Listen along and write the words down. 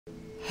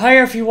Hi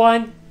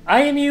everyone,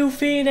 I am you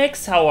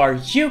Phoenix, how are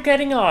you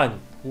getting on?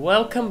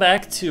 Welcome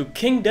back to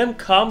Kingdom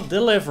Come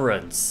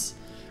Deliverance.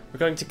 We're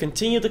going to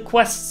continue the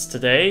quests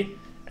today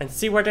and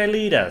see where they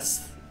lead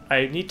us.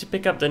 I need to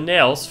pick up the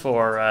nails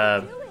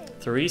for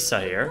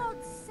Theresa here.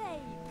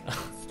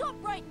 Stop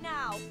right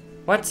now.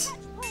 What?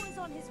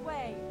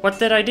 What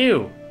did I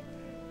do?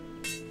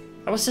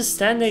 I was just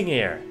standing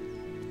here.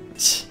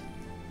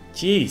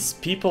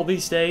 Jeez, people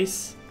these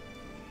days.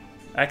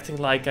 Acting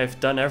like I've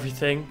done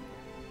everything.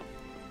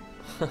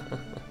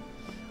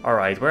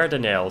 Alright, where are the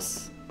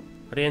nails?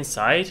 Are they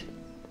inside?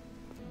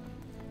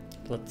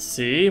 Let's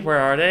see, where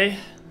are they?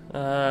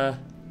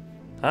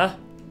 Huh?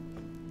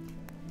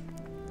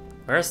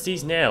 Where's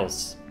these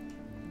nails?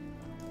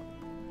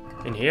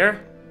 In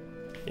here?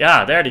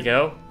 Yeah, there they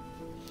go.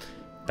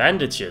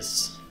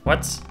 Bandages.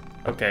 What?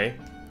 Okay.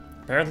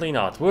 Apparently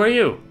not. Who are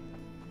you?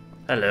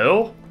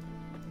 Hello?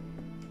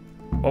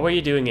 What were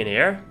you doing in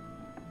here?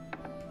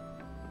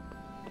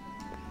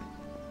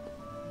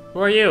 Who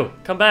are you?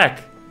 Come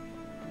back.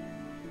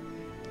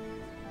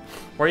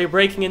 Were you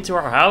breaking into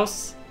our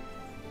house?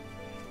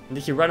 And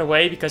did you run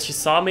away because you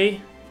saw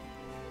me?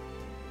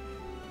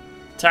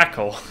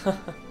 Tackle.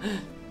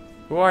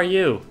 Who are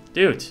you?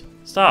 Dude,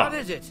 stop. What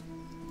is it?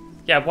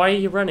 Yeah, why are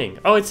you running?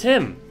 Oh, it's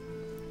him.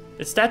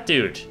 It's that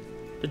dude.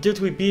 The dude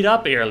we beat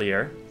up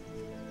earlier.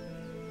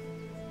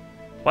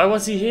 Why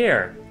was he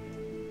here?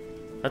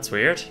 That's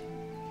weird.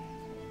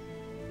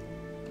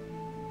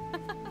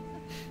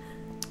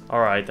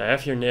 Alright, I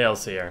have your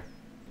nails here.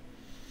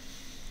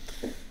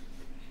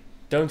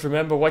 Don't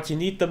remember what you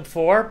need them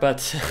for,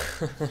 but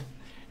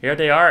here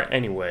they are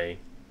anyway.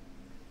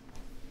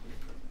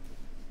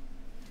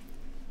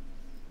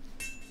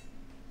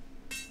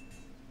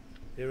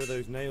 Here are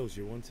those nails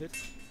you wanted.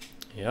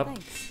 Yep.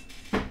 Thanks.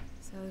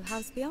 So,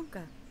 how's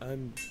Bianca?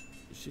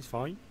 She's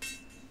fine.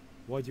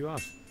 Why do you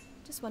ask?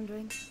 Just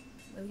wondering,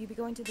 will you be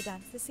going to the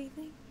dance this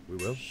evening? We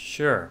will.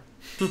 Sure.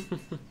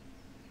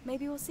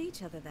 Maybe we'll see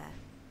each other there.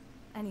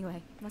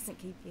 Anyway, mustn't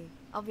keep you.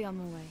 I'll be on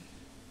my way.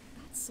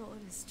 That sword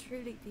is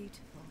truly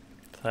beautiful.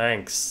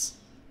 Thanks.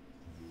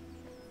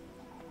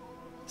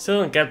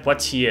 Still don't get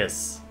what she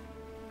is.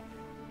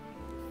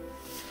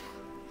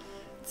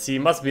 She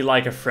must be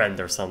like a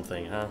friend or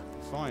something, huh?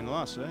 Fine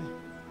lass, eh?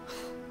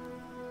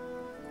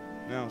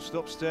 Now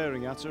stop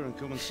staring at her and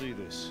come and see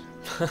this.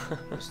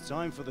 It's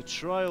time for the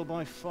trial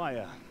by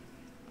fire.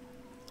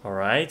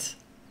 Alright.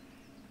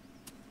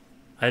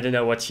 I don't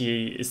know what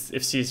she is,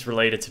 if she's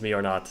related to me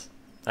or not.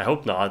 I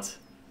hope not.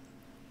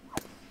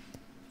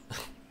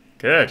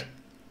 Good.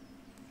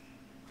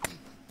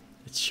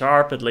 It's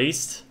sharp at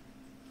least.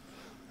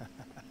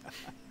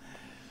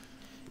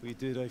 We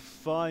did a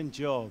fine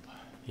job.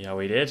 Yeah,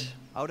 we did.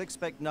 I would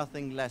expect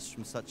nothing less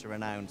from such a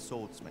renowned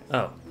swordsmith.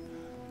 Oh.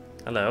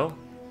 Hello.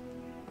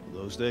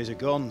 Those days are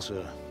gone,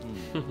 sir.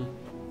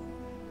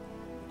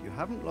 You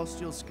haven't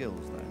lost your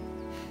skills,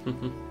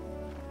 though.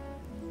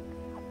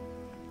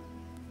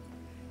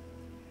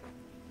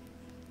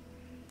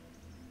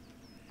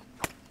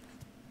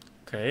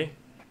 Okay.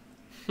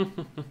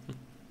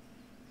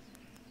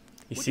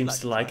 He seems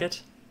to like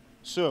it.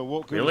 Sir,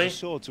 what good Really? is a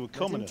sword to a Let him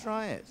commoner?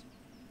 try it.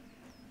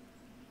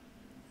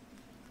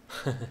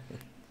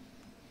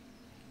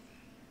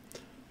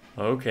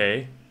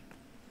 Okay.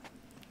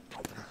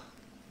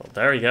 Well,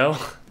 there we go.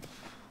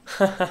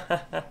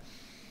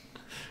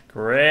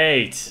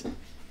 Great.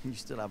 You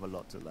still have a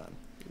lot to learn.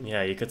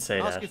 Yeah, you could say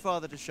Ask that. your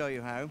father to show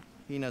you how.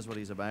 He knows what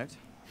he's about.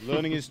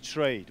 Learning his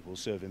trade will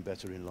serve him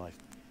better in life,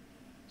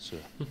 sir.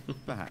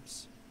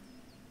 Perhaps.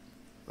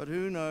 But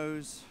who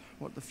knows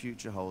what the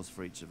future holds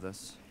for each of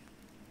us.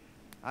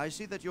 I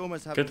see that you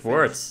almost have Good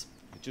words.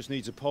 It just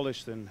needs a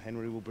polish, then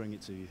Henry will bring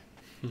it to you.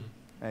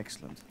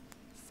 Excellent.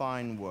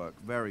 Fine work.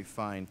 Very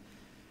fine.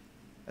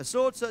 A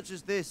sword such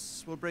as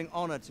this will bring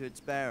honor to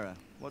its bearer.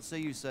 What say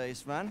you,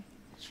 Svan?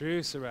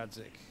 True, Sir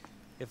Radzik.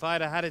 If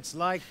I'd have had its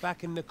like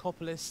back in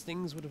Nicopolis,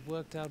 things would have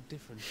worked out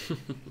differently.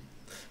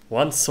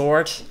 One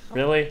sword?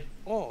 Really?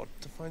 Odd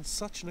to find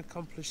such an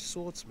accomplished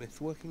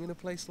swordsmith working in a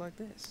place like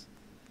this.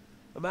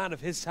 A man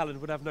of his talent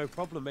would have no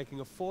problem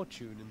making a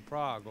fortune in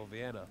Prague or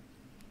Vienna.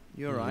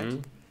 You're right.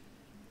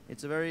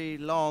 It's a very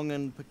long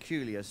and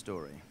peculiar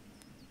story.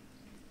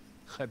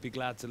 I'd be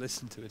glad to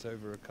listen to it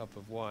over a cup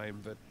of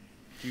wine, but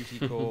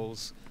duty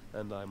calls,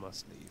 and I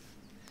must leave.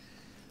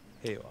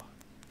 Here you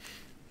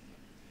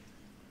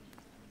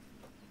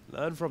are.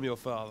 Learn from your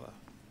father.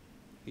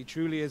 He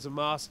truly is a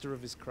master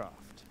of his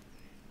craft.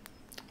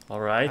 I'm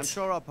Alright.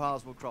 sure our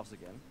paths will cross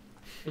again.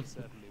 It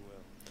certainly will.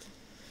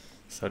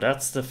 So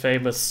that's the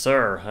famous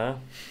Sir, huh?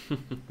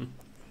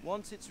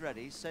 Once it's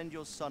ready, send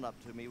your son up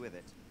to me with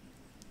it.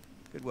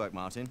 Good work,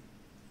 Martin.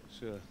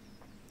 Sir.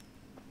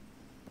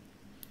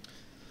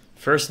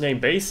 First name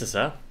basis,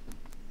 huh?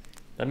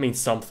 That means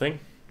something.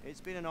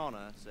 It's been an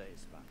honor,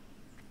 says Svan.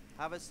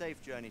 Have a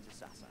safe journey to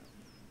Sasau.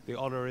 The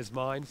honor is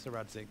mine, Sir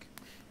Radzik.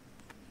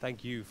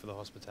 Thank you for the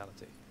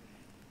hospitality.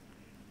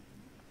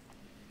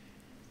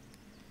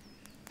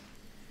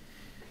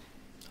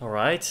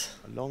 Alright.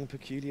 A long,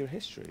 peculiar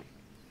history.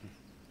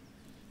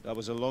 That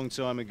was a long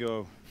time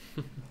ago.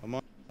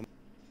 I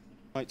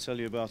might tell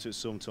you about it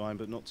sometime,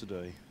 but not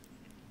today.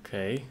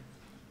 Okay.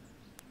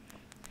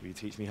 Will you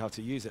teach me how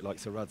to use it like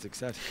Sir Radzig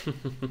said?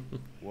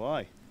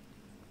 Why?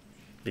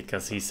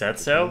 Because he said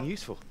It's so? been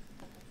useful.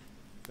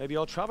 Maybe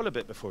I'll travel a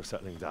bit before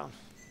settling down.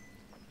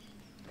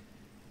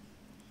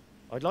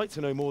 I'd like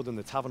to know more than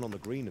the tavern on the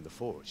green and the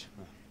forge.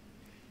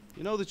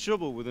 You know the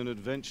trouble with an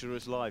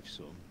adventurous life,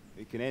 son?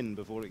 It can end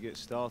before it gets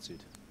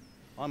started.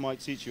 I might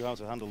teach you how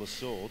to handle a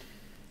sword,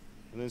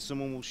 and then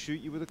someone will shoot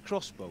you with a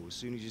crossbow as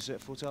soon as you set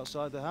foot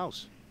outside the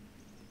house.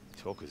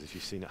 Talk as if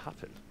you've seen it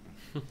happen.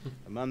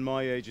 A man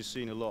my age has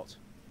seen a lot.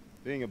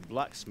 Being a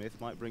blacksmith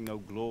might bring no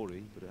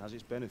glory, but it has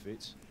its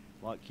benefits,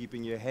 like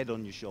keeping your head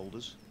on your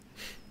shoulders.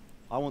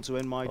 I want to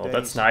end my days.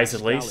 That's nice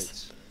at least.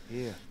 Skalitz,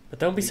 here, But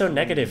don't be so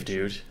negative,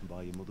 dude.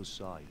 by your mother's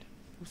side.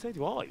 Well, so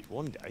do I,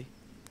 one day.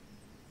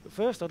 But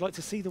first, I'd like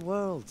to see the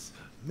world.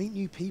 Meet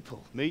new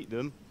people. Meet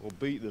them or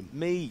beat them.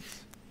 Meet.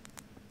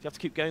 You have to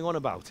keep going on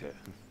about it.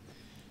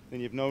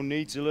 Then you've no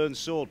need to learn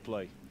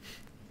swordplay.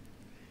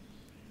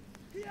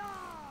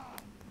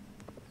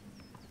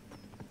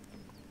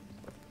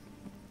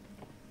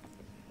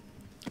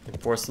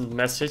 Important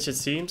message, it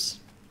seems.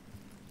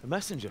 A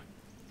messenger.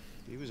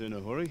 He was in a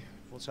hurry.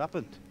 What's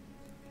happened?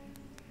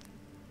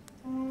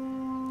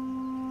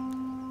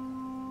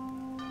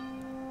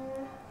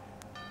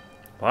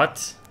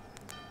 What?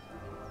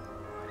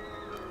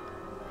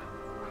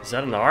 Is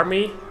that an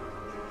army?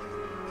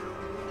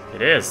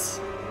 It is.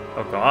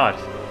 Oh god.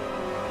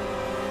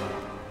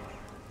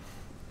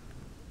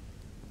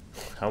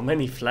 How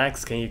many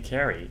flags can you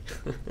carry?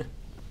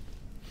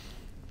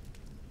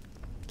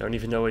 Don't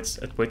even know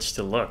at which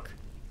to look.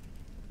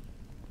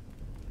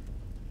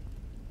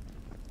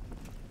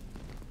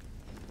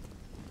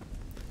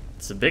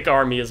 It's a big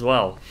army as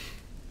well.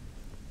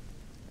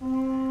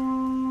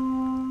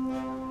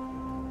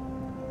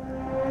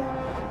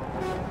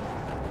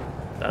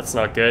 That's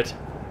not good.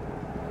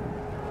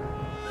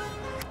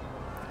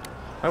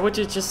 Why would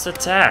you just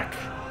attack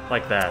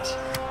like that?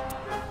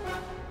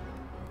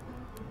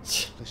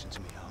 Listen to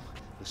me, Al.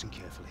 Listen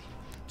carefully.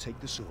 Take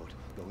the sword,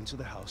 go into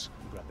the house,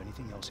 and grab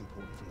anything else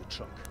important from the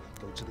trunk.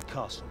 Go to the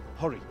castle.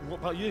 Hurry. What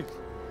about you?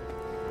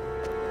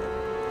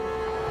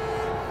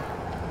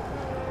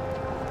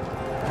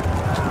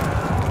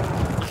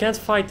 You can't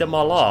fight them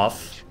all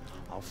off.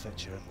 I'll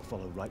fetch her and we'll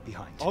follow right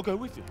behind. I'll go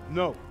with you.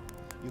 No.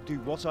 You'll do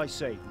what I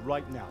say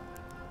right now.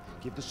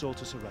 Give the sword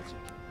to Sir Radzig.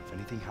 If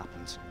anything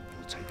happens,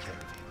 he'll take care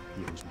of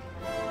you. He owes me.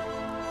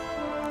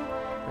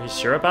 Are you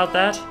sure about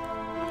that?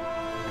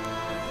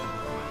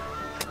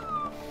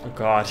 Oh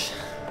god.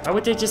 Why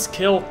would they just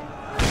kill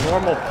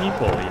normal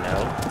people, you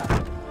know?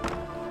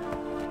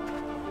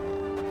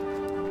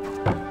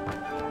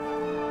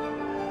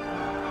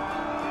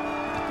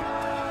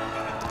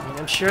 I mean,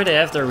 I'm sure they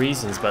have their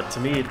reasons, but to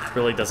me it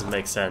really doesn't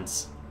make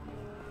sense.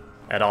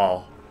 At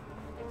all.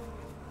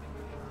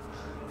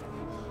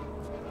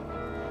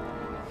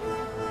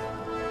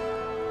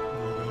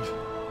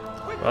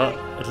 Well,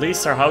 at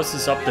least our house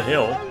is up the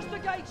hill. Close the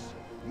gates!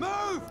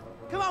 Move!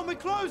 Come on, we're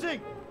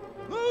closing!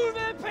 Move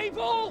it,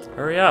 people!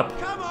 Hurry up.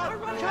 Come on! We're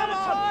running Come out of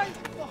on! time!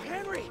 Oh,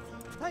 Henry!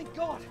 Thank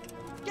God!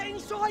 Get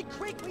inside,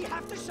 quick! We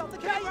have to shut the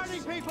Get gates!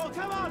 running, people!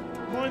 Come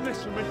on! Mind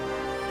this for me.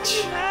 Are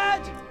you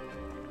mad?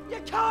 You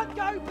can't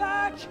go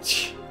back!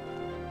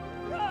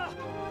 Ah,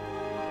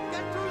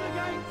 Get through the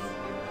gates!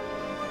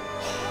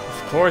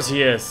 Of course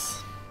he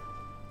is.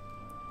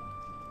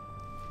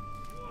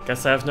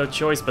 Guess I have no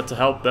choice but to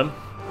help them.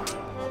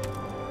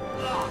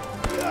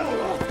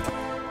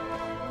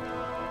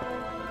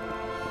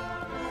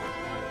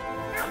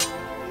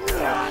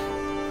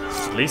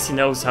 At least he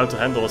knows how to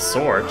handle a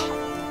sword.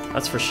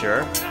 That's for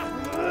sure.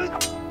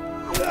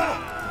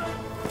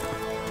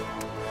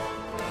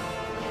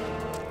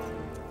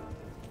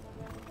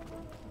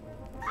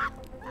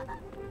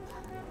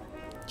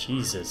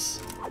 Jesus.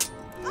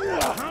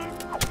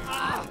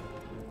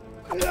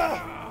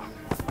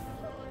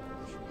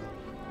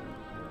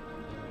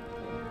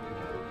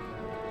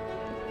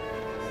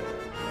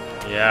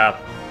 Yeah.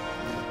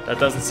 That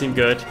doesn't seem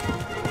good.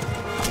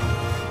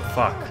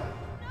 Fuck.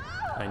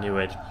 I knew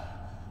it.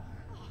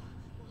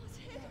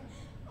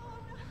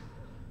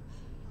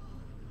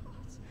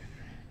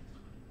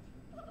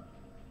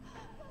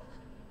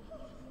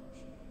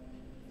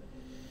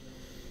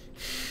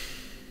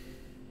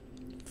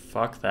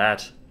 Fuck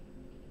that.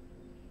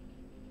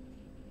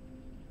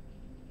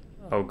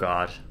 Oh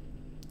god.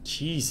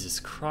 Jesus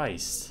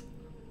Christ.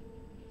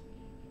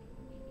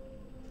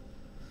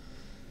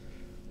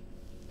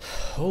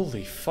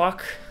 Holy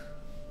fuck.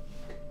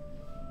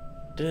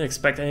 Didn't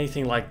expect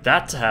anything like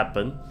that to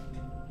happen.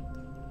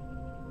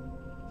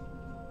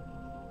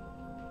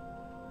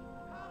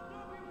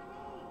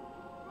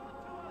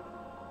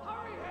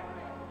 hurry,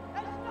 Henry!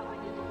 There's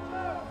nothing you can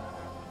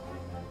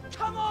do!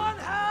 Come on,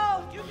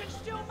 Hal! You can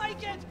still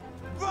make it!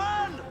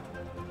 Run!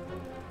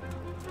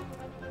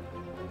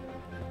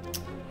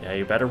 Yeah,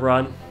 you better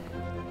run.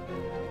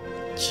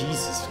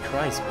 Jesus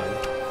Christ,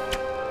 man.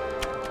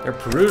 They're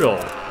brutal.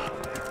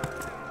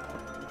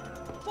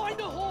 Find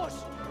a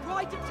horse!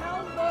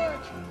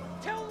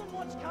 Tell them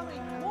what's coming.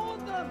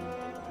 Warn them.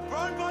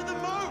 Run by the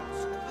moat!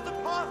 There's a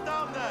path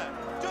down there!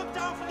 Jump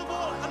down from the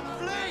wall and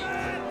flee!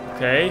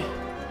 Okay.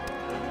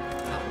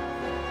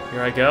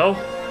 Here I go.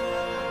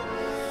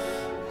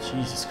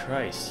 Jesus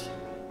Christ.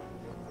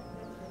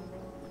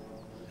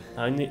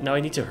 Now I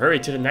need to hurry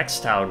to the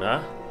next town,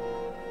 huh?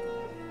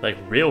 Like,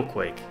 real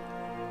quick.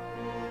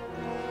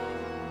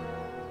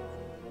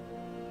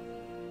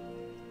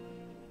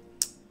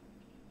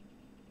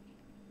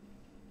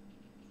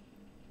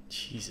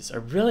 Jesus, I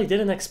really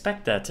didn't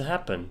expect that to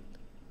happen.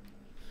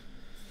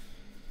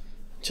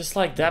 Just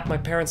like that, my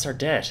parents are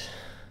dead.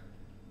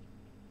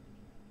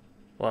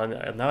 Well,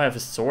 now I have a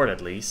sword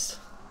at least.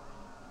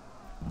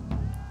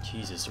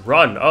 Jesus,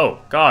 run!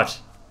 Oh, God!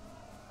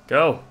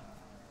 Go!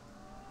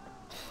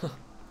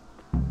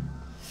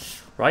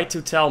 Right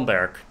to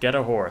Talmberg, get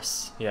a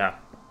horse. Yeah.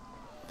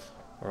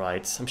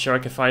 Alright, I'm sure I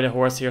can find a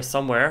horse here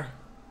somewhere.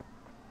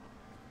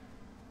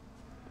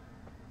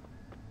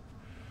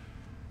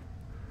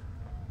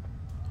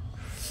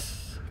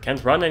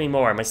 Can't run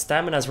anymore, my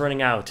stamina's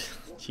running out.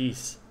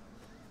 Jeez.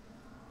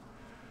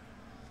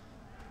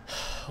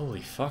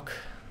 Holy fuck.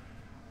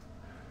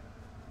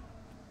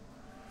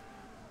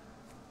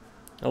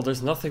 Oh,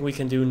 there's nothing we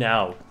can do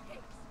now.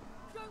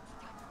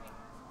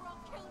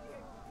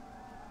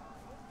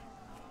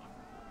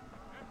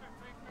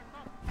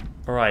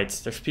 Alright,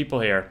 there's people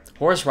here.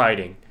 Horse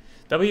riding.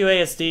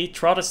 WASD,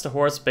 trot is the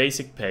horse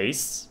basic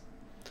pace.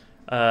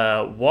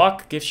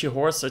 Walk gives your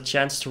horse a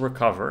chance to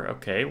recover.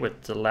 Okay,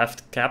 with the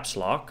left caps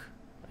lock,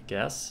 I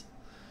guess.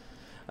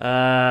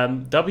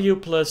 W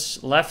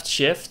plus left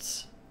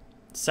shift.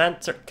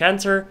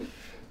 Canter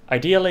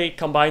ideally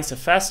combines a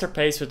faster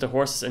pace with the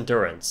horse's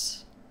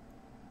endurance.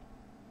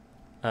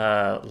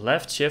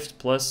 Left shift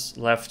plus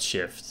left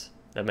shift.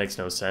 That makes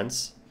no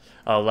sense.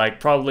 I'll like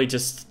probably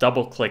just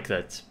double click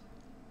it.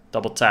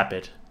 Double tap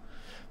it.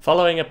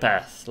 Following a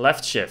path.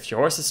 Left shift.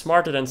 Your horse is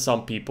smarter than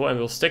some people and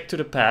will stick to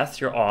the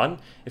path you're on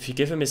if you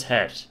give him his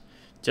head.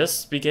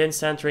 Just begin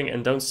centering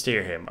and don't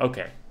steer him.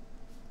 Okay.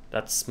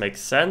 That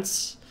makes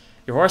sense.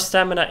 Your horse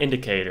stamina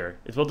indicator.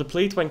 It will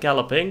deplete when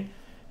galloping.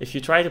 If you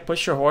try to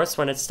push your horse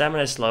when its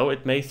stamina is low,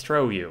 it may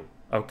throw you.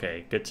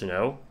 Okay, good to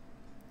know.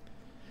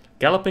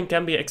 Galloping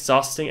can be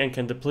exhausting and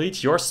can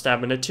deplete your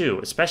stamina too,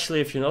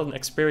 especially if you're not an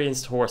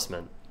experienced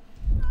horseman.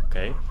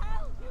 Okay.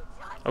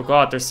 Oh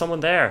god, there's someone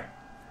there.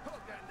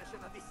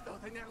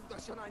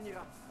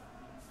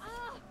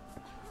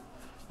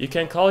 You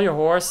can call your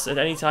horse at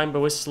any time by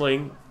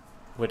whistling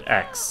with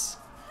X.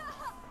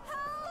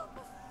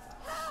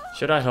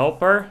 Should I help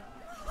her?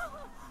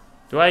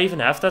 Do I even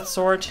have that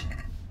sword?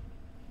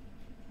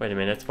 Wait a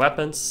minute,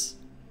 weapons.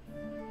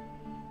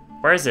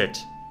 Where is it?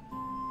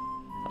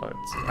 Oh,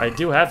 I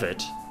do have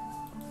it.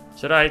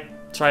 Should I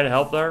try to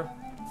help her?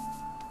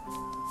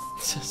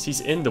 She's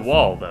in the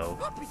wall though.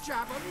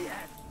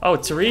 Oh,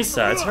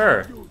 Teresa, it's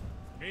her.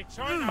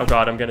 Oh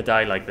god, I'm gonna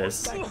die like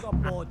this.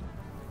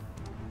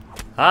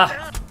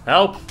 Ah,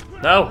 help!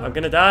 No, I'm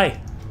gonna die.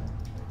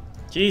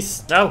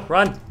 Jeez, no,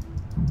 run.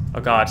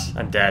 Oh god,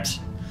 I'm dead.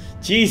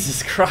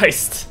 Jesus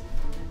Christ.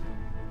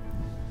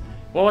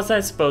 What was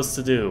I supposed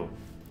to do?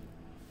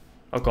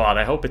 Oh god,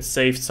 I hope it's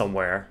saved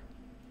somewhere.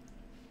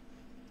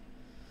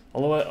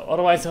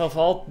 Otherwise I'll have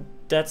all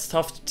that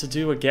stuff to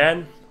do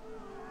again.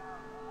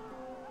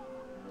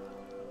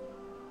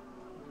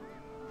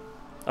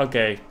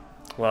 Okay,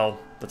 well,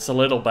 that's a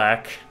little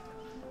back.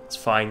 It's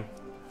fine.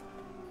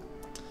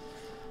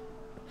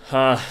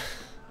 I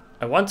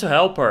want to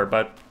help her,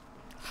 but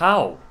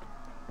how?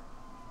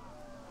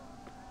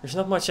 There's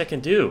not much I can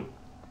do.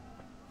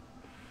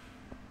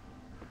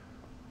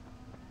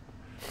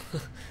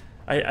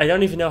 I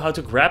don't even know how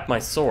to grab my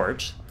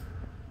sword.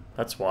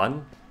 That's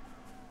one.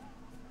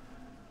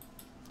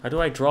 How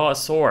do I draw a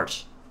sword?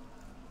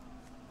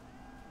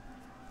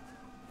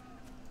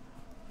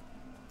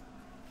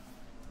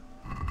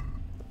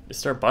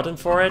 Is there a button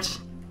for it?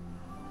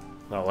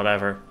 No,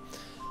 whatever.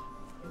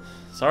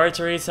 Sorry,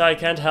 Teresa, I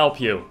can't help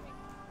you.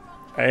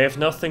 I have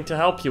nothing to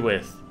help you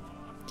with.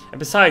 And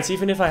besides,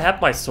 even if I had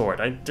my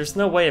sword, there's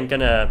no way I'm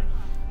gonna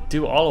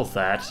do all of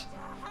that.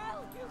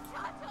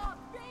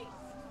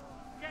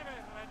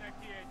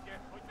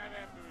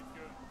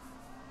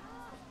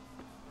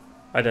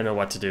 I don't know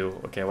what to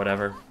do. Okay,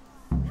 whatever.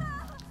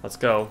 Let's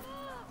go.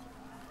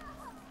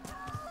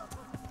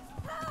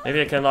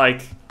 Maybe I can,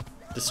 like,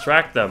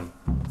 distract them.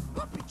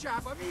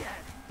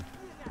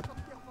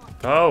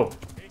 Go!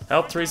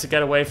 Help Teresa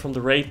get away from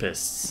the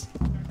rapists.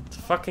 What the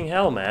fucking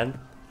hell, man?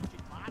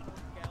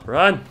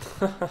 Run!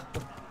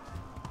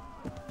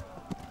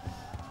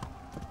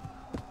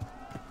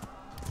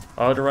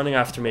 Oh, they're running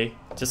after me.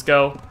 Just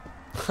go.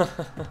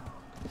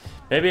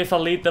 Maybe if I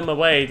lead them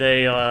away,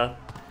 they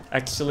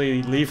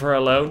actually leave her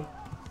alone.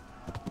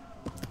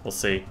 We'll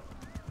see.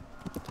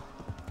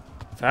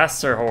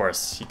 Faster,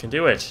 horse. You can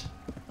do it.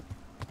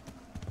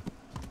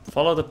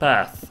 Follow the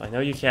path. I know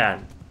you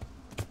can.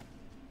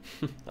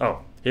 Oh,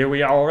 here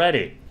we are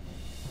already.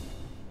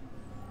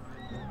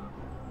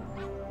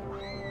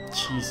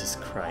 Jesus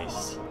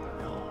Christ.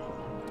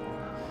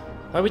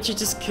 Why would you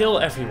just kill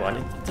everyone?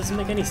 It doesn't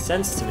make any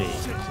sense to me.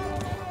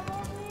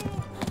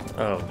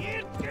 Oh.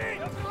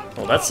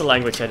 Well, that's a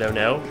language I don't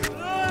know.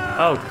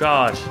 Oh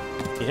god.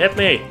 He hit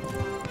me!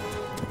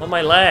 On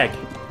my leg!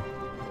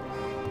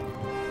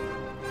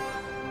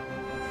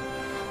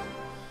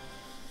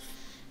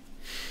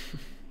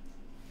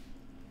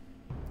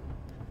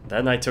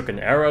 Then I took an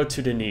arrow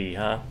to the knee,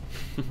 huh?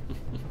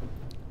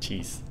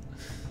 Jeez.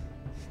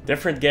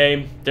 Different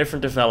game,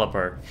 different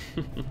developer.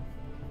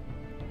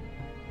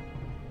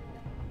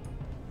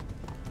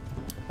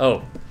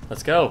 Oh,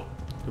 let's go.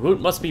 The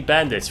wound must be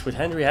bandaged, which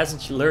Henry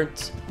hasn't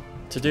learned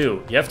to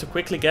do. You have to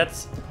quickly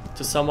get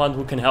to someone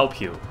who can help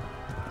you.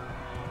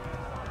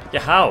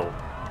 Yeah, how?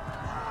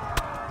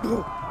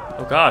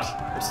 Oh god,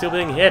 I'm still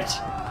being hit.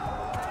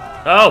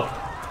 Oh!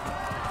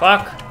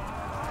 Fuck!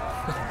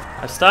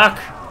 I'm stuck!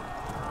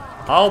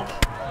 Help!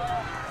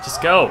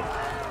 Just go.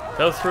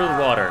 Go through the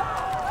water.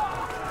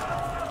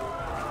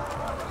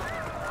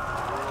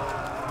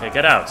 Okay,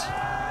 get out.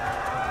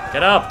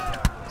 Get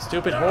up!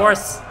 Stupid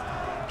horse!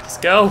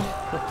 Just go!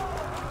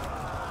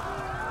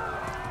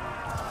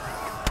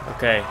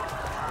 Okay.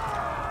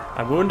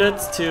 I'm wounded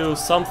to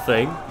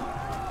something.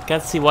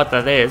 Can't see what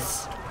that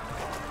is.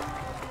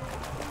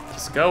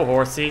 Just go,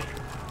 horsey.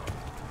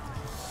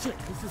 Shit,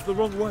 this is the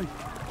wrong way.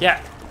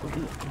 Yeah.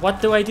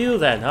 What do I do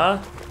then, huh?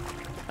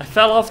 I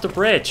fell off the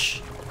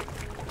bridge.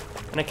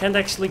 And I can't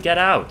actually get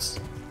out.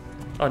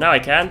 Oh, now I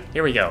can?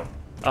 Here we go.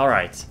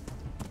 Alright.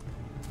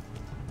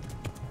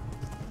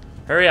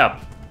 Hurry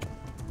up.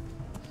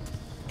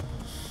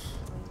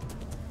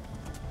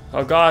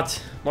 Oh god,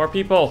 more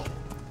people.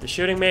 They're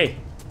shooting me.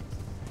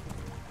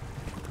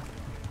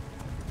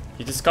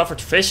 You discovered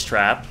fish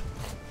trap.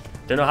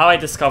 Don't know how I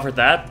discovered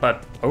that,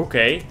 but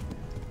okay.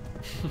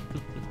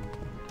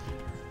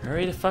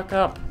 Hurry the fuck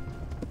up.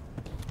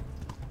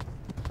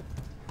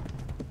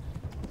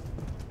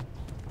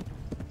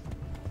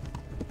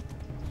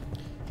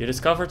 You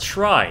discovered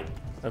shrine.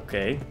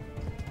 Okay.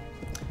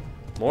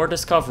 More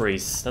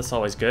discoveries. That's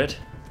always good.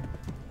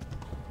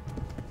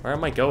 Where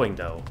am I going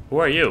though? Who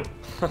are you?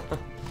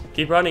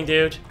 Keep running,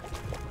 dude.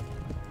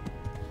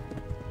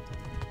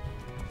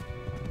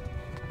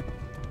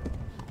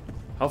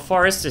 How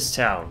far is this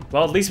town?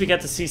 Well, at least we get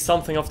to see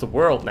something of the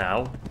world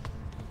now.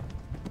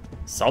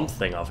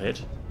 Something of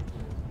it.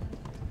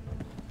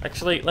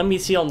 Actually, let me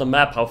see on the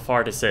map how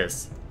far this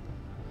is.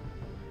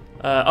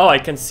 Oh, I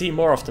can see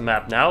more of the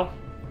map now.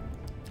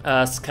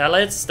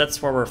 Skalitz,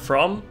 that's where we're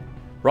from.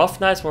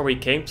 Rough Knight's where we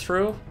came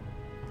through.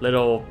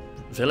 Little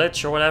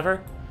village or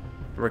whatever.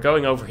 We're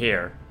going over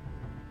here.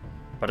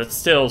 But it's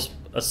still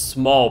a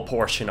small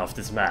portion of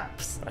this map.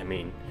 I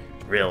mean,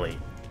 really.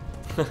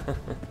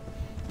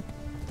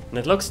 And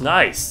it looks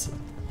nice.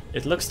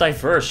 It looks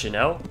diverse, you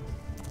know?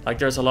 Like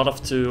there's a lot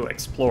of to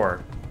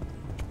explore.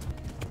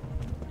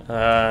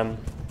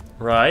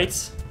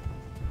 Right.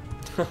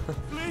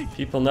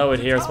 People know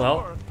it here as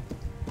well.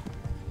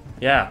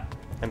 Yeah,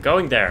 I'm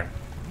going there.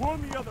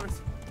 Warn the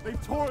others.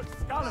 They've torn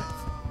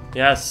Skalitz.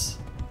 Yes.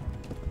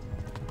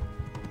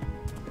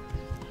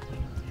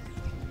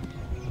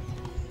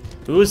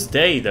 Who's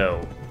they,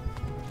 though?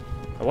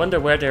 I wonder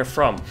where they're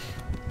from.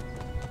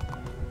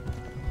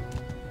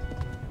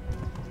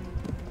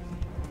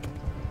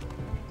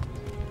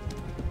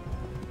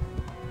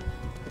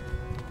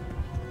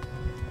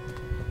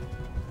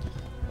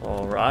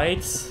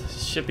 Alright,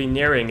 should be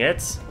nearing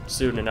it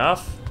soon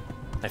enough,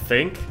 I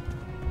think.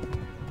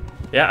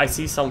 Yeah, I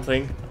see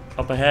something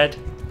up ahead.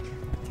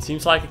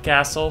 Seems like a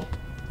castle.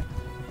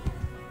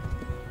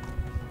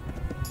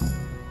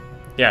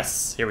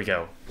 Yes, here we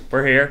go.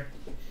 We're here.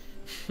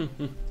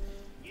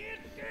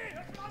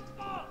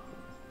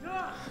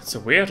 It's a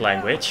weird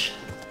language.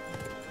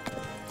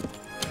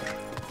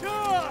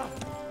 I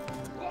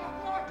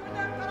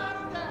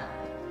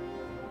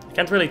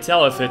can't really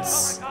tell if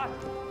it's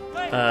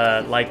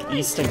like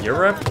Eastern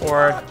Europe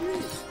or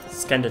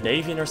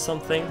Scandinavian or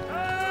something.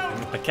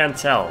 I can't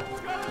tell.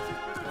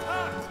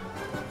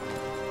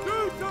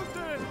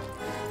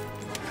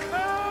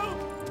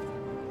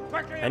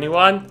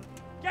 Anyone?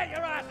 Get your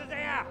asses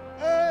here!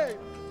 Hey!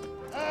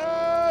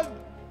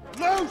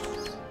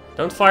 Loose!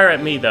 Don't fire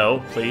at me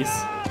though, please.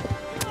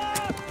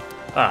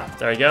 Ah,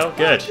 there you go.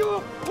 Good.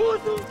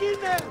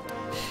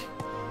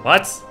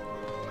 What?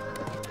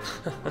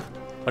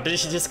 What did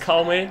she just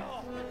call me?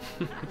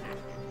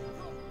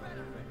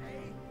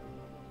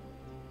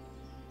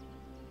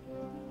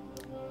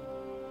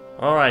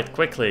 Alright,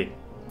 quickly.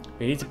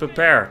 We need to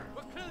prepare.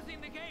 We're closing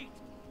the gate.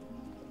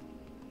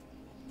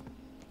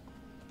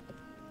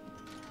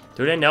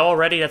 Do they know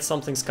already that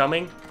something's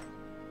coming?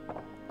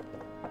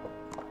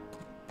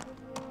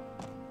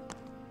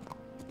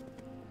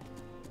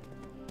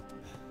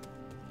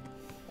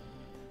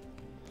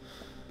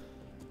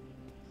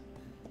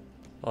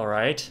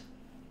 Alright.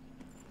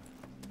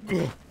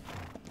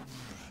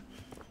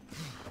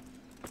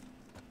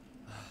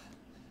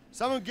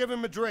 Someone give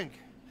him a drink.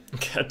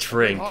 A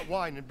drink. Hot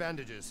wine and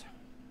bandages.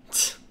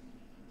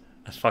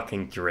 A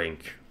fucking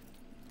drink.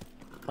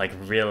 Like,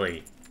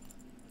 really?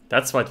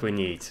 That's what we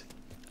need.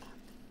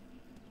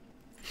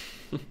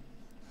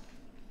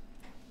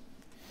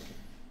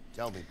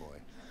 Tell me, boy,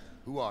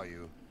 who are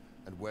you,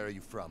 and where are you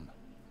from?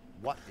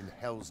 What in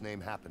hell's name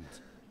happened?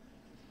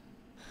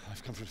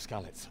 I've come from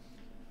Skalitz.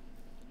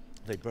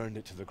 They burned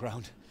it to the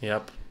ground.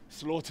 Yep.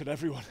 Slaughtered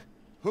everyone.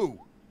 Who?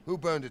 Who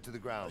burned it to the A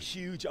ground?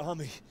 huge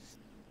army.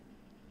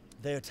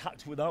 They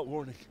attacked without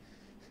warning.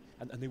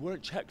 And they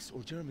weren't Czechs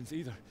or Germans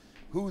either.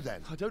 Who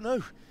then? I don't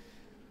know.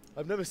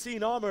 I've never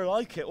seen armor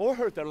like it or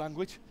heard their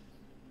language.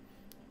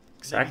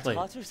 Exactly.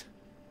 Maybe Tatars?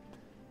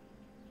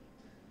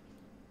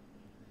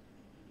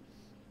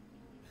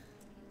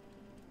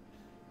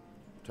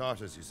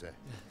 Tartars, you say?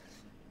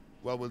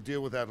 Well, we'll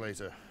deal with that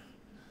later.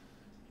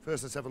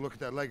 First, let's have a look at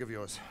that leg of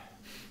yours.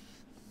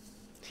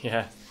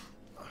 Yeah.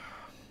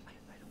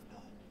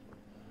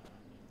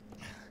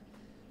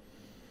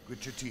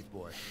 Grit your teeth,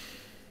 boy.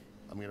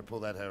 I'm gonna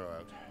pull that arrow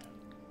out.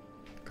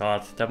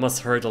 God, that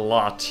must hurt a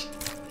lot.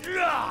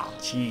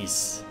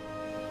 Jeez.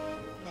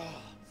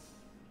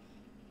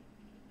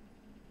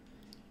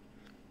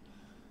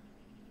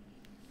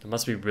 That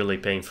must be really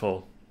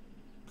painful.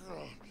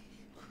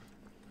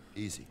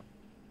 Easy.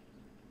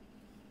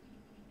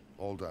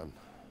 All done.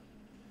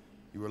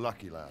 You were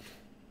lucky, lad.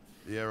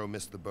 The arrow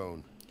missed the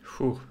bone.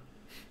 Whew.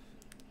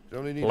 You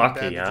only need Lucky,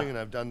 bandaging, yeah. and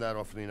I've done that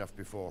often enough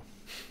before.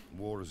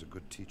 War is a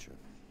good teacher.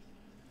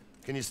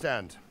 Can you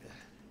stand?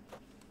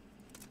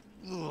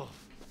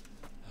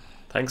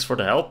 Thanks for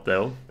the help,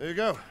 though. There you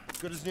go.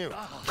 Good as new.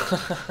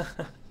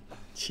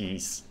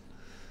 Jeez.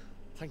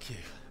 Thank you.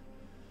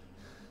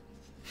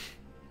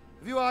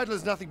 If you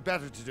idlers nothing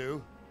better to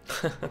do,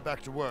 get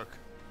back to work.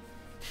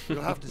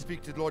 You'll have to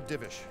speak to Lord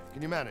Divish.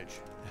 Can you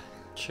manage?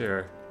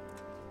 Sure.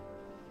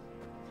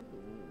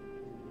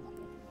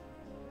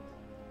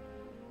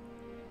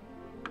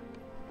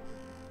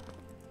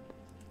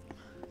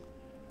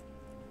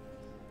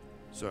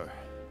 Sir,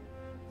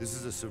 this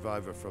is a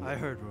survivor from... I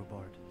heard,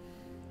 Robard.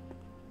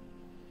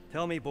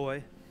 Tell me,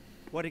 boy,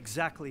 what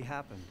exactly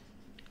happened?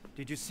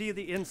 Did you see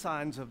the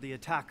ensigns of the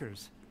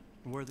attackers?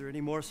 And were there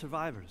any more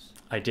survivors?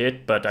 I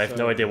did, but I have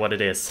no idea what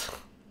it is.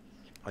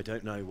 I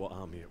don't know what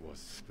army it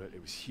was, but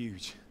it was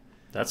huge.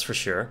 That's for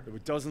sure. There were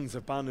dozens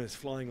of banners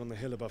flying on the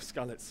hill above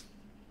Skalitz.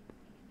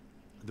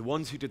 The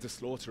ones who did the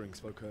slaughtering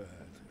spoke a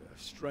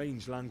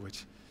strange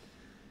language.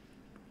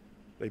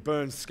 They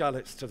burned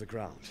Skalitz to the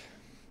ground.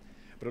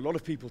 But a lot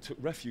of people took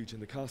refuge in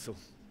the castle.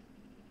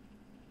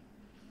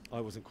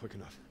 I wasn't quick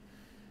enough.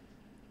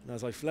 And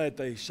as I fled,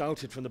 they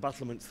shouted from the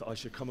battlements that I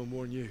should come and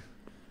warn you.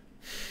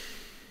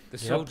 The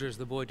soldiers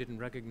the boy didn't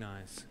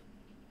recognize.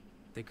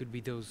 They could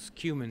be those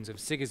Cumans of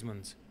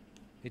Sigismund's.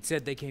 It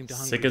said they came to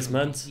Hungary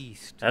Sigismund, from the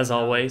east, as to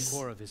round the always.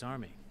 core of his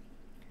army.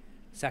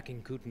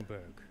 Sacking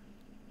Gutenberg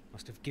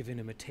must have given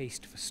him a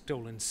taste for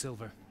stolen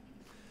silver.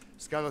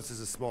 Skalitz is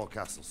a small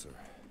castle, sir.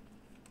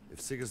 If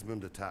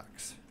Sigismund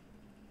attacks,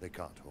 they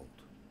can't hold.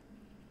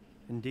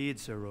 Indeed,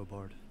 Sir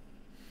Robard.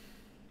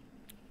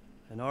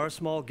 And our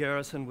small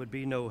garrison would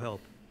be no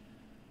help,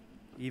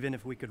 even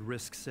if we could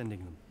risk sending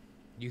them.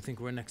 You think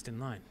we're next in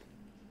line?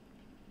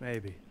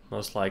 Maybe.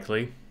 Most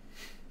likely.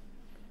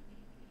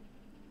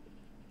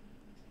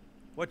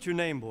 What's your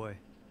name, boy?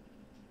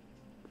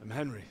 I'm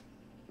Henry,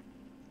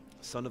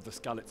 son of the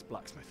Skalitz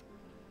blacksmith.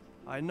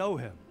 I know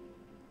him.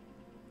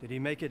 Did he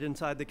make it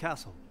inside the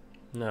castle?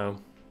 No.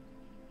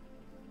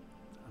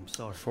 I'm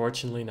sorry.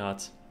 Fortunately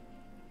not.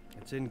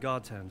 It's in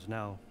God's hands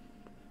now.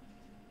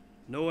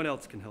 No one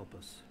else can help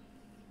us.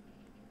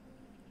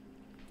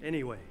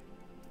 Anyway,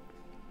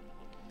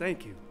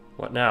 thank you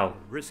What now? for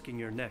risking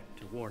your neck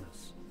to warn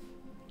us.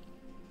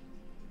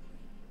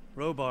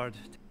 Robard,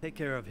 take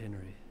care of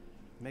Henry.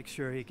 Make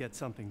sure he gets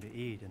something to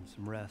eat and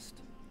some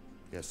rest.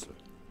 Yes, sir.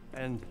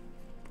 And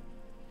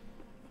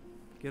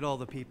get all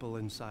the people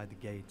inside the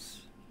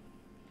gates.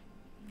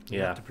 We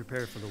Yeah. have to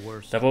prepare for the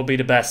worst. That will be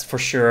the best for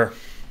sure.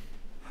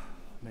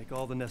 Make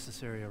all the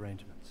necessary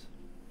arrangements.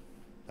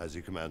 As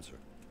you command, sir.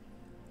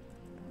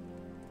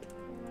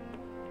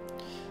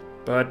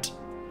 But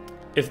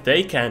if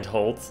they can't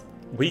hold,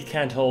 we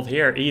can't hold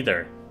here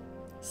either.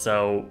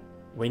 So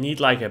we need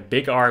like a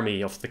big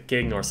army of the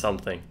king or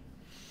something.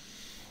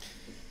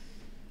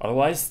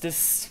 Otherwise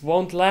this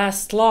won't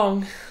last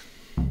long.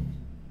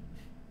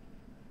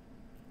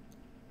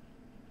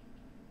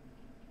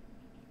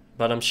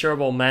 But I'm sure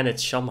we'll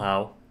manage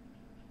somehow.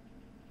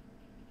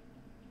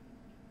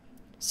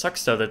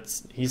 Sucks though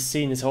that he's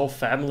seen his whole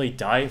family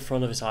die in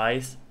front of his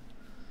eyes.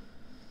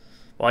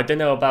 Well, I don't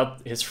know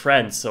about his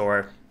friends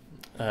or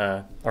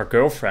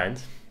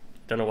girlfriend.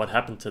 Don't know what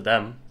happened to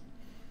them.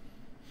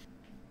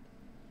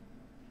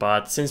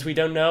 But since we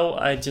don't know,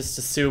 I just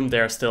assume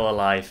they're still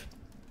alive.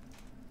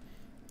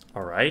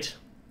 Alright.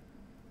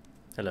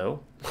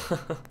 Hello.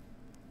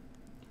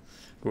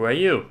 Who are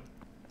you?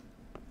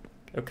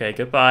 Okay,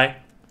 goodbye.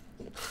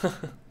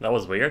 That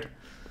was weird.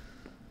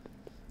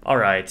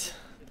 Alright.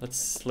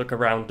 Let's look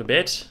around a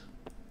bit.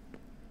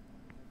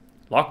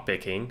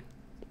 Lockpicking?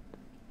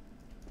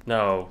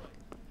 No,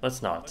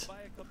 let's not.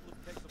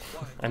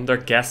 I'm their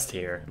guest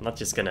here. I'm not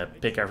just gonna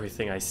pick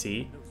everything I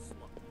see.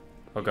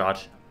 Oh god.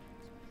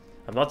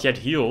 I'm not yet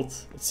healed,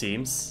 it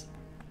seems.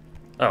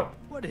 Oh.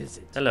 What is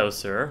it? Hello,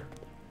 sir.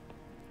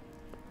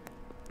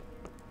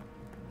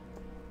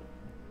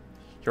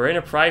 You're in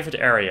a private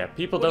area.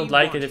 People What do don't you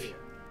like want it if... here?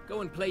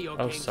 Go and play your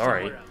Oh, game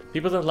sorry. somewhere else.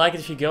 People don't like it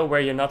if you go where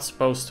you're not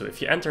supposed to.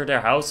 If you enter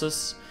their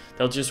houses,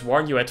 they'll just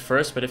warn you at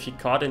first, but if you're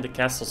caught in the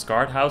castle's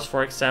guardhouse,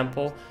 for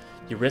example,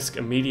 you risk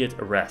immediate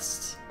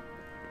arrest.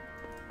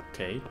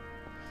 Okay.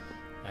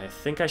 I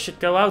think I should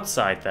go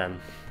outside then.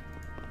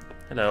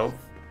 Hello.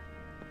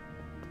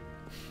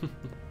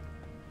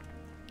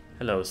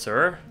 Hello,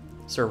 sir.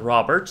 Sir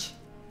Robert.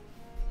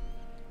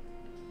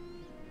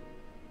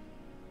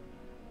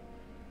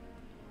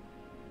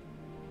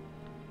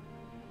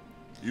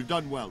 You've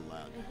done well,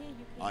 lad.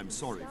 I'm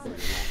sorry for your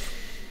loss.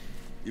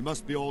 You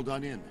must be all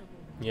done in.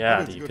 Yeah,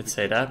 Come into you good could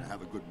say kitchen that. and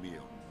have a good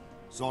meal.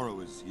 Sorrow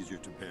is easier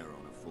to bear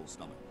on a full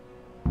stomach.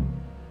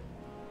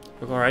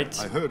 Alright.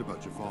 I heard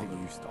about your father.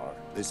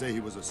 They say he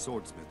was a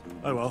swordsmith who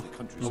Oh well, moved the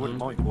countryside I wouldn't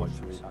to mind make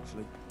watching weapons. it,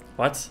 actually.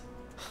 What?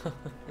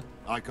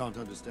 I can't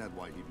understand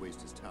why he'd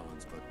waste his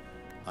talents, but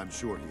I'm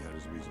sure he had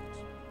his reasons.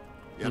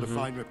 He had a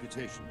fine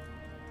reputation.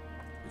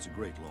 It's a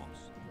great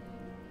loss.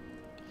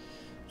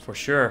 For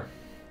sure.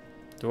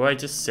 Do I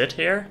just sit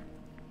here?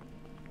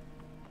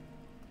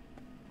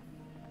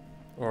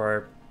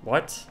 Or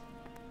what?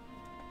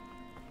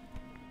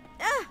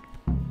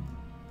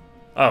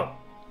 Oh,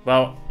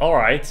 well,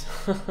 alright.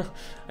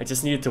 I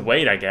just needed to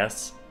wait, I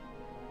guess.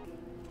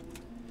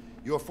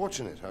 You're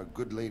fortunate our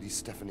good lady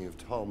Stephanie of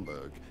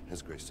Talmberg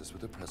has graced us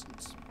with her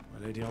presence.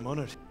 My lady, I'm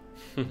honored.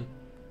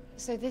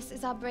 So this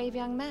is our brave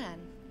young man.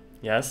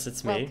 Yes,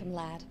 it's me. Welcome,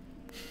 lad.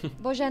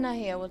 Bojena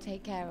here will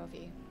take care of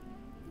you.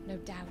 No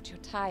doubt you're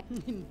tired.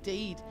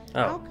 Indeed.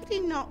 Oh. How could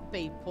he not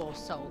be, poor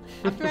soul,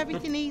 after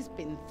everything he's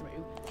been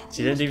through?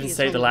 She You didn't must even be as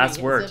say the hungry last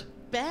as word. A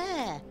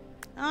bear,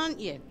 aren't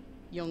you,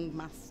 young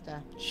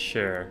master?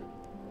 Sure.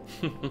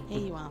 Here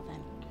you are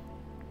then.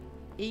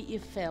 Eat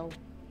your fill.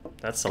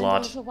 That's a And a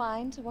lot. little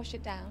wine to wash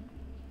it down.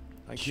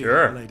 Thank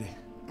Sure. you, my lady.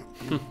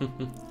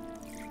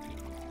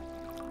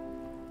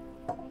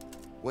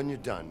 When you're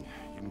done,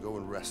 you can go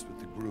and rest with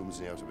the grooms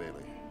in the Outer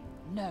Bailey.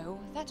 No,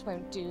 that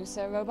won't do,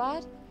 Sir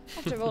Robard.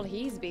 After all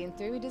he's been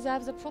through, he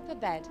deserves a proper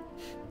bed.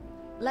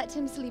 Let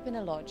him sleep in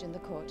a lodge in the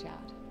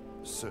courtyard.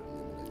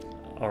 Certainly, my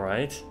lady.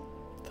 Alright.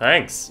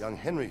 Thanks. Young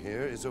Henry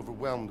here is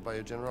overwhelmed by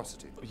your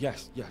generosity.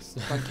 Yes, yes.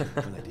 Thank you,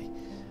 my lady.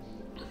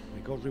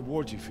 May God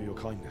reward you for your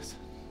kindness.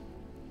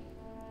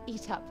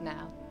 Eat up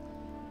now.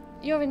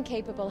 You're in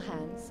capable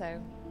hands,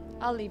 so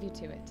I'll leave you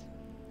to it.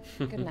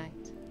 Good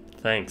night.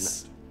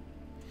 Thanks.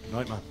 Good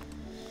night, man.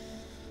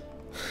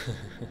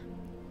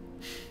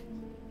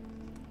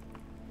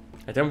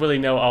 I don't really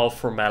know all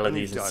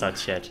formalities and Done.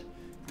 such yet.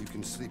 You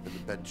can sleep in the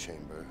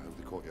bedchamber of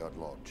the courtyard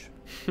lodge.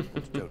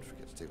 And don't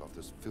forget to take off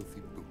those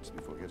filthy boots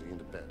before getting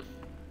into bed.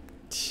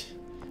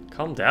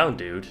 Calm down,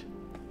 dude.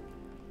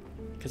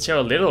 Can show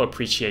a little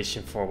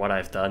appreciation for what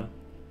I've done.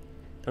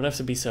 Don't have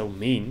to be so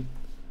mean.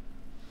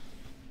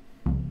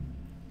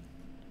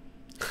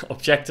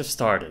 Objective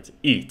started.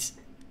 Eat.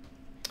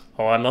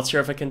 Oh, I'm not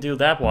sure if I can do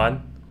that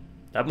one.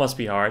 That must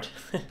be hard.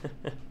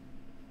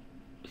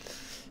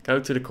 Go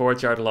to the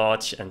courtyard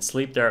lodge and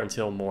sleep there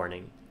until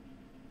morning.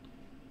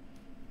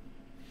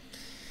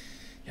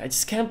 Yeah, I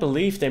just can't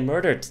believe they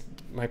murdered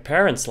my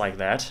parents like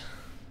that.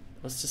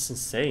 It was just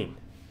insane.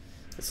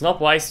 It's not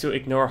wise to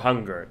ignore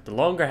hunger. The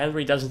longer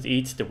Henry doesn't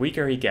eat, the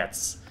weaker he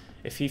gets.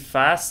 If he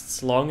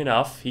fasts long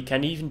enough, he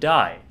can even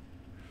die.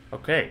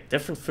 Okay,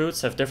 different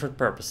foods have different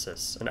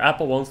purposes. An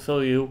apple won't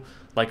fill you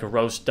like a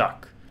roast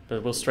duck, but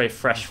it will stay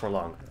fresh for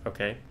longer,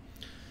 okay?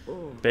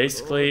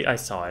 Basically, I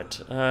saw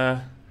it.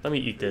 Let me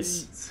eat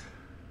this.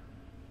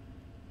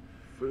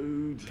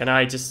 Food. Can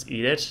I just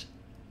eat it?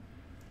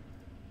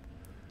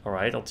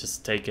 Alright, I'll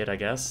just take it, I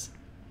guess.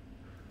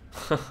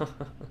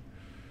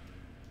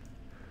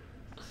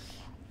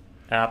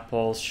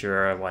 Apple,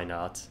 sure, why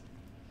not?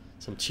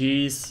 Some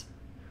cheese.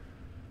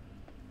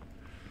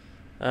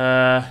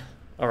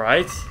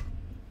 Alright.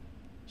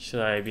 Should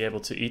I be able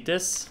to eat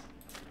this?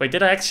 Wait,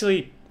 did I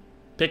actually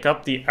pick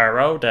up the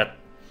arrow that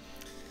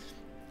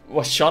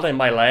was shot in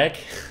my leg?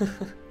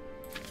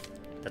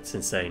 That's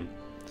insane.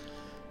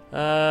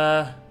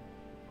 Other?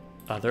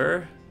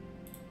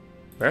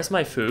 Where's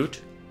my food?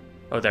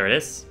 Oh, there it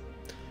is.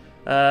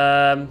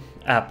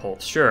 Apple,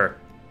 sure.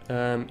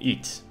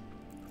 Eat.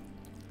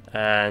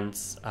 And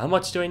how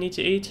much do I need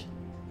to eat?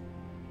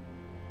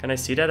 Can I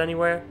see that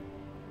anywhere?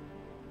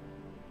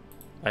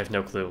 I have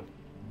no clue.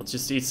 I'll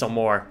just eat some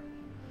more.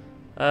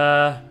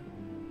 A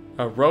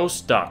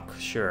roast duck,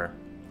 sure.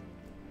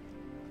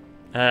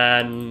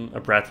 And a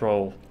bread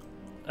roll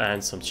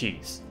and some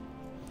cheese.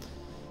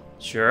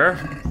 Sure.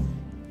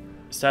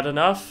 Is that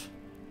enough?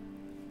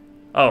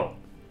 Oh.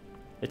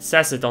 It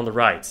says it on the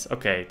right.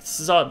 Okay, this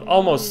is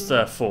almost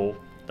full.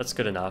 That's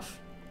good enough.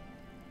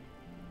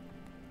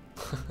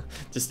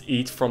 Just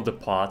eat from the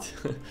pot.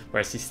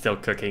 Where's he still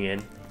cooking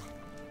in?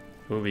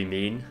 Would be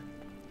mean.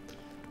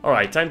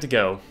 Alright, time to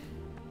go.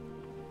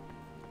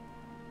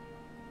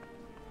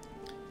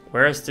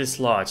 Where is this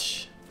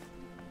lodge?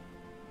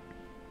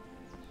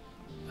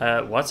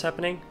 What's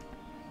happening?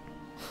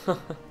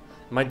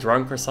 Am I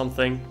drunk or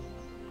something?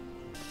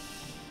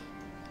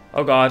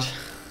 Oh god.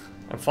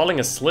 I'm falling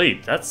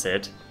asleep, that's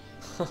it.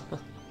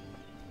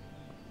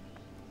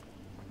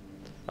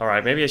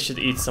 Alright, maybe I should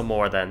eat some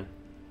more then,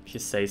 if you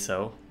say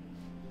so.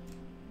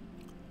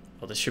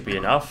 Well, this should be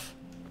enough.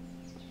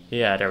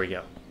 Yeah, there we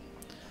go.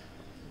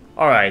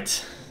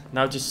 Alright,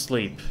 now just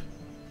sleep.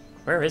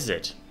 Where is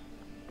it?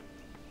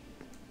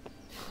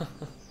 I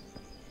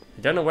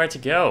don't know where to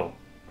go.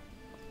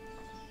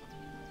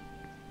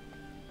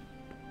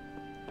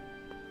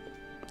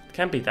 It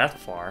can't be that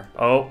far.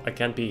 Oh, I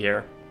can't be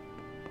here.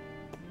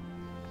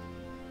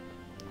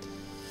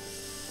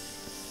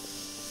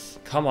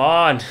 Come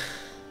on.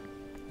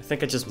 I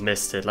think I just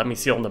missed it. Let me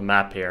see on the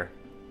map here.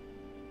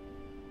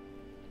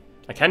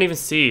 I can't even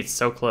see, it's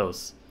so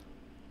close.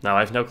 No, I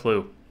have no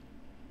clue.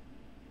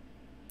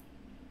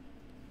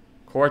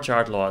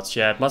 Courtyard Lodge,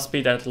 yeah, it must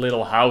be that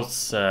little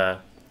house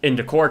in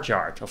the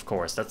courtyard, of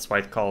course. That's why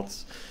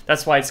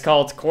it's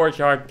called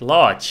Courtyard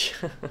Lodge.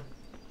 I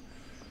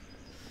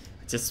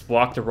just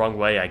walked the wrong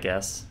way, I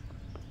guess.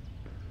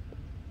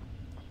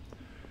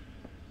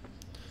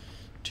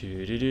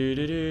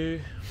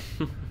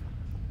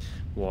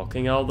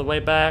 Walking all the way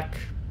back.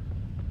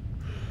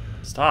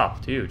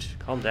 Stop, dude.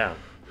 Calm down.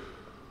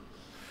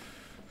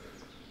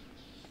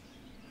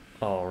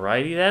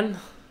 Alrighty then.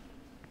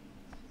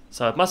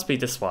 So it must be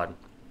this one.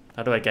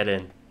 How do I get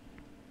in?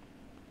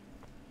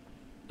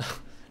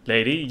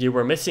 Lady, you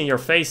were missing your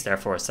face there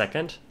for a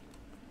second.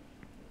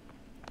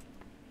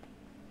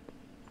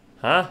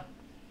 Huh?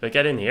 Do I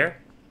get in here?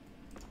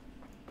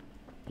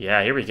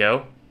 Yeah, here we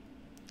go.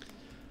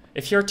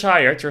 If you're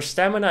tired, your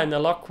stamina and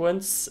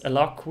eloquence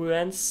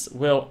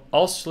will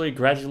also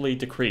gradually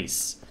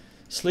decrease.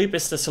 Sleep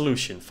is the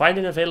solution. Find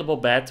an available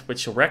bed,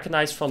 which you'll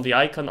recognize from the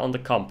icon on the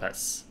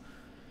compass.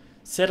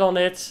 Sit on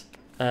it,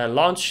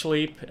 launch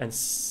sleep, and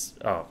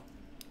oh,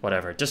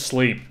 whatever. Just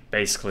sleep,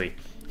 basically.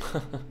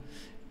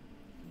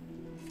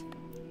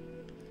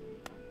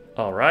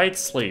 Alright,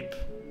 sleep.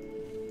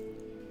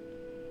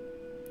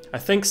 I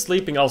think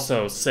sleeping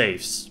also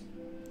saves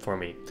for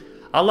me.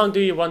 How long do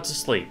you want to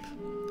sleep?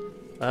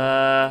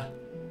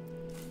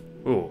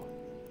 Ooh.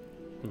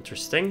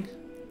 Interesting.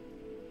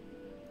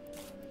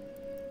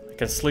 I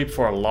can sleep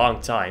for a long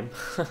time.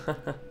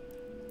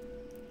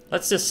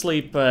 Let's just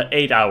sleep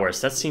 8 hours.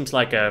 That seems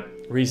like a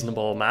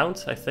reasonable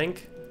amount, I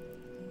think.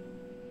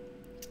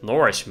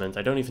 Nourishment.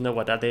 I don't even know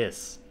what that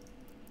is.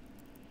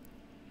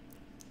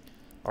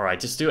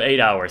 Alright, just do 8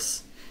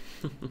 hours.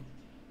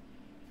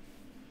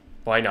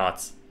 Why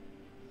not?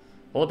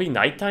 Will it be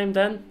nighttime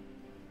then?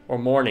 Or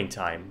morning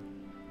time?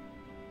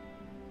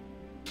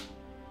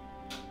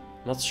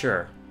 Not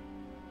sure.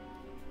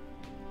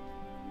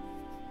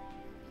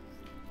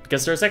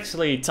 Because there's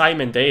actually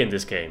time and day in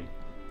this game.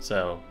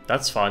 So,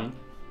 that's fun.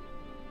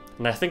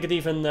 And I think it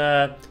even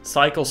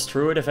cycles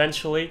through it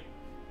eventually.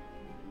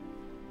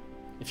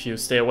 If you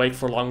stay awake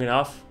for long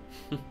enough.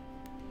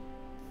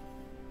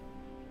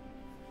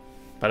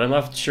 But I'm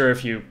not sure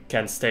if you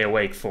can stay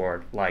awake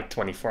for like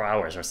 24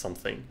 hours or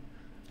something.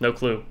 No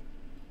clue.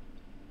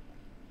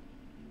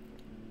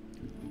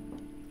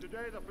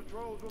 Today the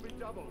patrols will be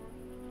doubled.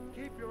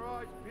 Keep your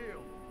eyes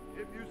peeled.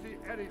 If you see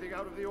anything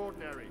out of the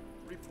ordinary,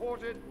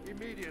 report it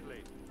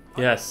immediately.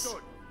 Yes.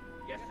 Understood?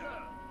 Yes,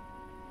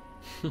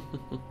 sir.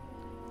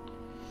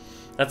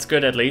 That's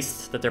good at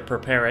least, that they're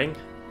preparing.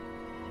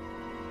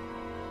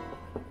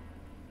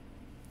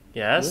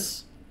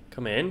 Yes?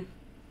 Come in.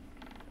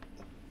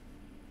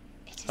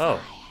 It is Oh.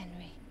 I,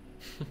 Henry.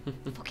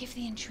 Forgive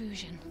the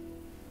intrusion.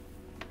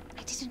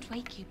 I didn't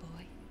wake you,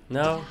 boy.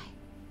 No.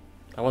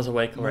 Did I was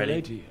awake My already.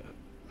 lady.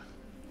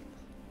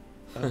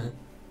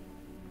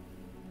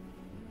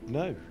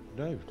 No,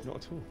 not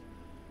at all.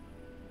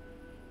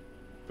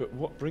 But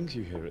what brings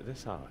you here at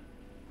this hour?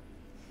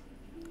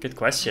 Good I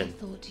question.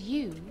 thought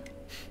you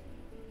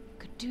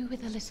could do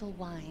with a little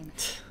wine.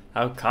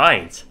 How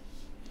kind.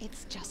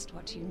 It's just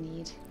what you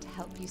need to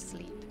help you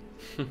sleep.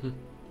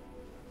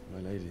 My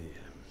lady.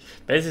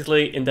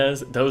 Basically, in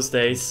those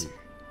days,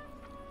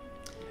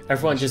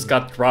 everyone just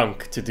got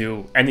drunk to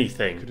do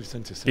anything. Could have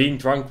sent us. Being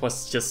drunk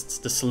was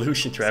just the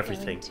solution to I was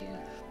everything. going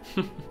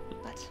to.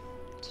 But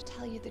to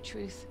tell you the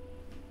truth,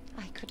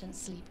 I couldn't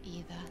sleep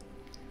either.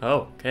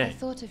 Oh, I okay.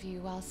 thought of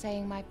you while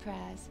saying my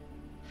prayers.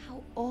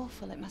 How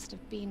awful it must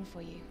have been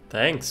for you.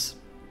 Thanks.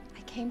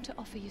 I came to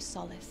offer you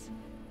solace.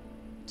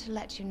 To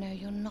let you know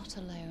you're not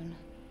alone.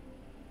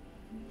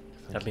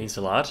 That means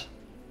a lot.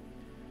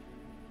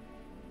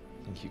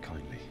 Thank you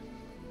kindly.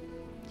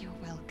 You're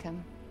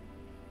welcome.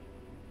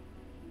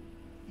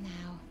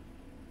 Now,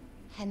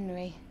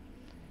 Henry,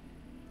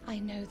 I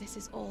know this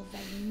is all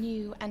very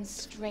new and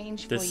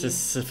strange for you. This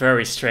is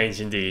very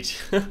strange indeed.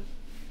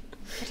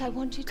 But I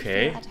want you to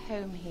Okay. feel at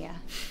home here.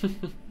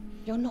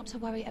 You're not to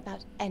worry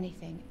about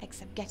anything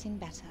except getting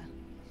better.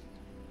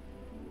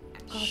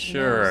 God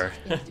Sure. knows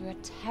you've been through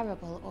a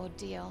terrible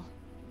ordeal.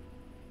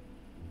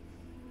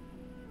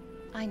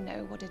 I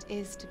know what it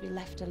is to be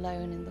left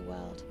alone in the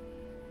world.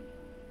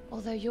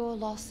 Although your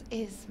loss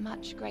is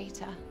much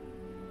greater.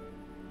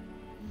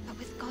 But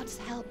with God's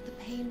help, the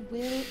pain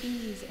will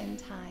ease in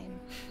time.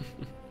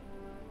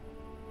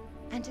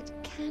 And it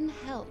can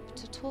help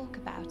to talk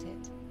about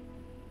it.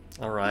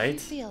 Alright.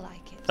 If you feel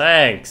like it.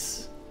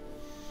 Thanks.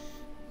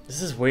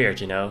 This is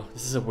weird, you know?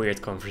 This is a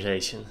weird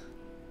conversation.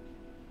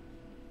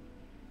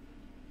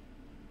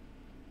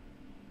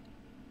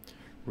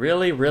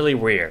 Really, really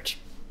weird.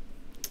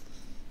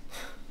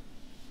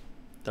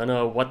 Don't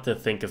know what to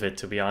think of it,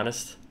 to be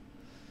honest.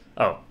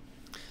 Oh.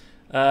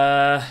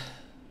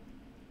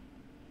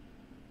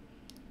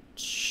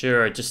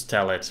 Sure, just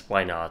tell it.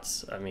 Why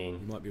not? I mean...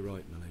 You might be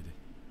right, my lady.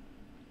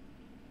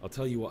 I'll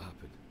tell you what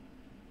happened.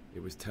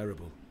 It was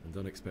terrible and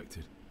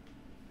unexpected.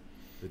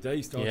 The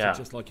day started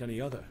just like any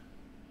other.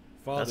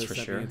 Father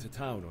sent me into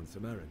town on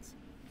some errands.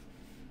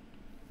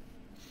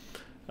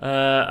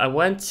 I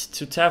went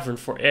to tavern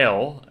for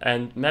ale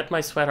and met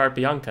my sweetheart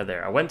Bianca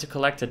there. I went to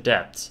collect a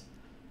debt.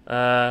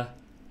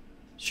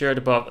 Sure,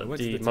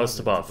 the most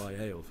above. To buy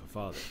ale for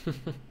father.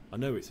 I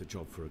know it's a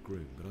job for a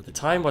groom, but the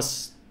time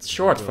was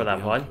short for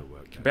that one.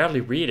 I can barely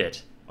read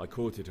it. I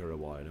courted her a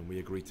while and we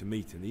agreed to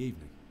meet in the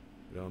evening.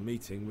 But our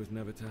meeting was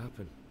never to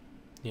happen.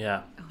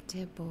 Yeah. Oh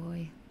dear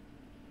boy.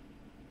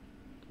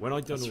 When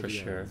I'd done all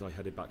the errands, I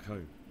headed back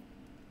home.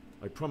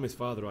 I promised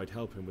father I'd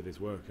help him with his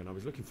work and I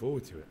was looking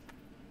forward to it.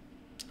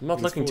 I'm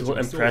not looking to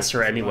impress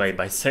her anyway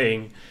by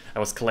saying I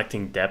was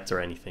collecting debt or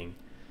anything.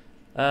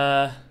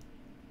 Sir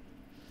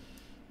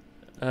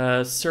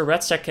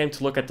Redstack came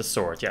to look at the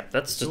sword. Yeah,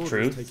 that's the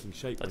truth.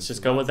 Let's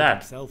just go with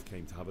that. Himself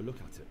came to have a look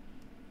at it.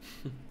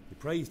 He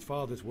praised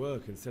father's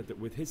work and said that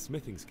with his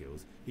smithing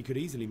skills, he could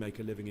easily make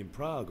a living in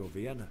Prague or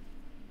Vienna.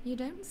 You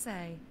don't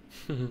say.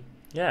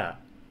 Yeah.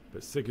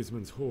 But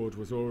Sigismund's horde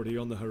was already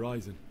on the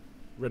horizon,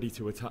 ready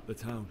to attack the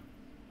town.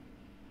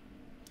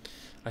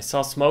 I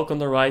saw smoke on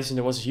the horizon.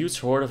 There was a huge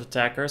horde of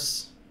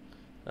attackers.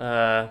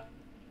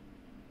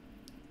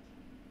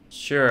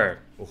 Sure.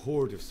 A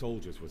horde of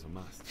soldiers was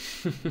amassed.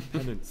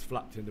 Pennants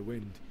flapped in the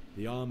wind,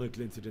 the armour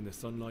glinted in the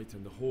sunlight,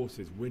 and the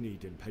horses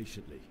whinnied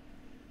impatiently.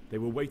 They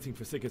were waiting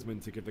for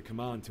Sigismund to give the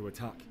command to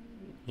attack.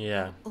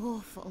 Yeah.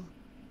 Awful.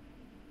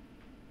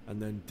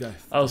 And then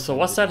death. Oh, so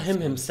was that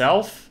him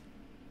himself?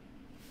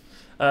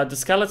 The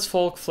Skalitz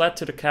folk fled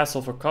to the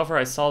castle for cover.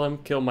 I saw them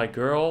kill my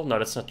girl. No,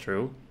 that's not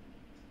true.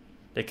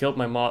 They killed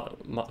my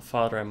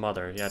father and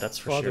mother. Yeah, that's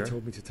for sure. Father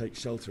told me to take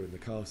shelter in the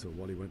castle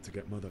while he went to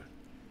get mother.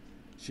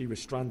 She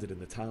was stranded in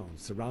the town,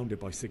 surrounded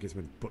by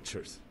Sigismund's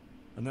butchers.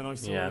 And then I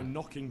saw him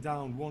knocking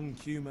down one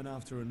human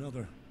after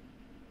another.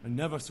 I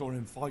never saw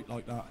him fight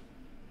like that.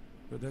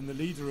 But then the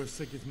leader of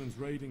Sigismund's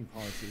raiding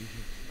party,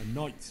 a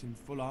knight in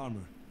full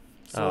armour,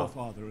 saw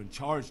father and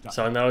charged at him.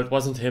 So no, it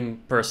wasn't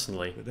him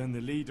personally. But then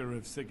the leader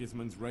of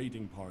Sigismund's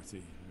raiding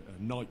party,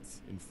 a knight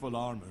in full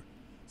armour,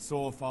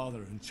 saw father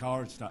and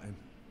charged at him.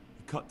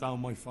 He cut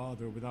down my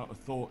father without a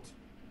thought.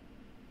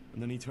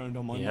 And then he turned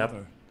on my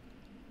mother.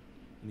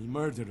 And he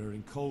murdered her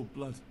in cold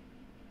blood.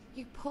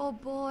 You poor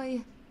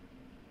boy.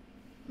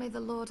 May the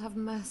Lord have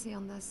mercy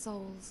on their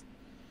souls.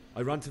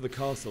 I ran to the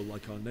castle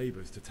like our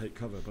neighbours to take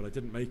cover, but I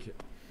didn't make it.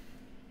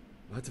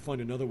 I had to find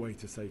another way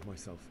to save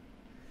myself.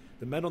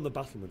 The men on the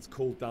battlements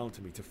called down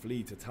to me to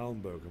flee to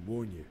Talmberg and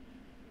warn you.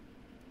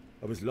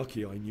 I was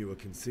lucky I knew a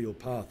concealed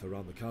path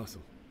around the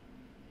castle.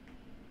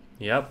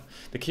 Yep.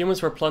 The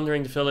humans were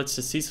plundering the village.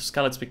 The siege of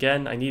Skalitz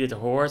began. I needed a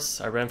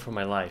horse. I ran for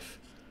my life.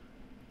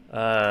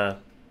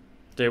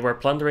 They were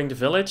plundering the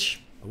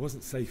village? I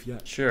wasn't safe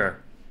yet. Sure.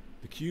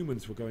 The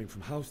humans were going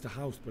from house to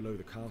house below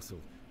the castle,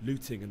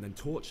 looting and then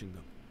torching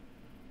them.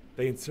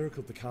 They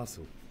encircled the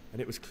castle,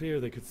 and it was clear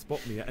they could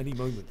spot me at any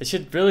moment. They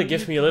should really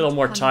give me a little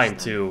more time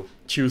to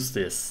choose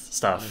this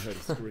stuff. I heard a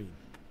scream.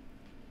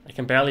 I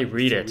can barely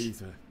read it.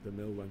 Teresa, the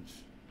mill wench.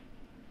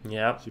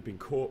 Yeah. She'd been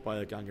caught by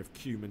a gang of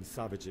Cuman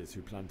savages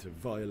who planned to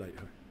violate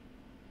her.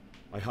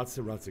 I had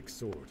Sir Radzig's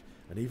sword,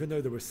 and even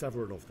though there were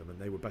several of them and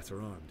they were better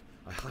armed,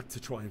 I had to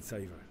try and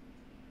save her.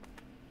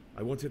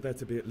 I wanted there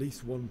to be at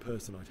least one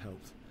person I'd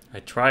helped. I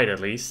tried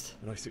at least.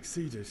 And I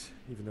succeeded,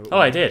 even though it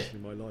I did.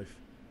 My life.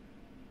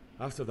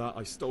 After that,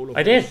 I stole a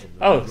I did. From them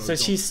oh, so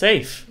she's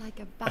safe. Like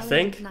a I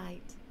think.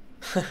 Night.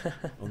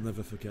 I'll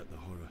never forget the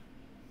horror.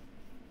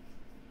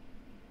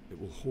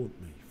 It will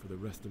haunt me for the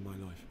rest of my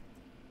life.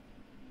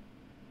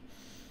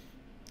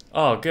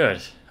 Oh,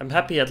 good. I'm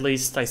happy at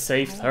least I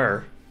saved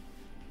her.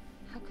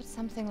 How could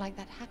something like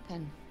that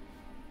happen?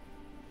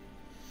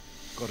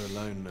 God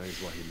alone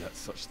knows why he lets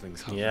such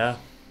things happen. Yeah.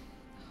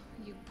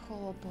 You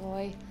poor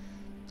boy.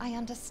 I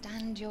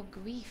understand your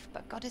grief,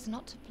 but God is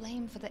not to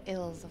blame for the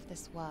ills of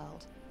this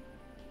world.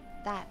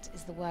 That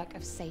is the work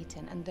of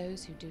Satan and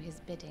those who do his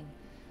bidding.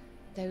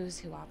 Those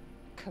who are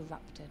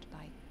corrupted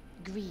by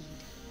greed,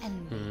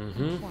 envy,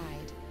 and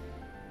pride.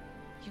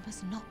 You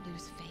must not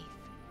lose faith,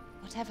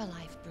 whatever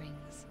life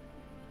brings.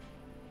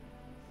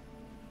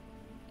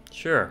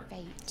 Sure.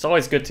 Fate it's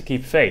always good to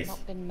keep faith.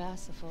 Not been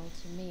merciful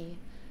to me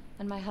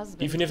and my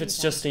husband. Even if it's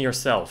either. just in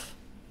yourself.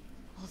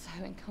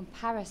 Although in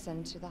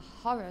comparison to the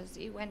horrors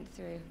you went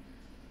through.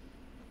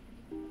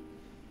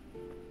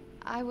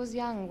 I was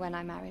young when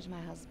I married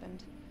my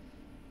husband.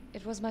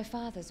 It was my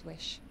father's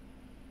wish.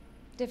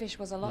 Divish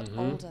was a lot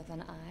older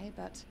than I,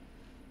 but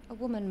a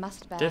woman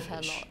must bear her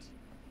lot.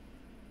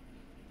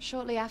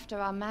 Shortly after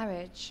our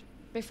marriage,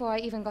 before I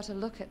even got a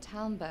look at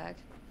Talmberg,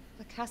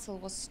 the castle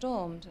was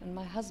stormed and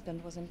my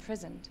husband was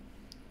imprisoned.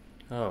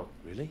 Oh,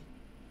 really?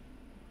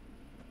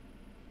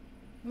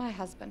 My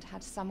husband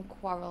had some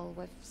quarrel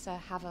with Sir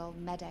Havel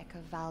Medek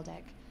of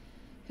Valdek,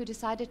 who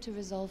decided to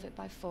resolve it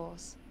by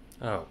force.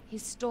 Oh. He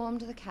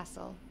stormed the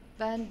castle,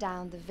 burned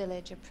down the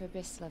village of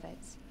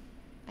Pribyslavitz,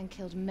 and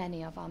killed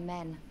many of our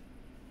men,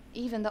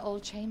 even the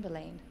old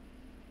chamberlain.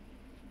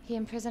 He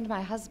imprisoned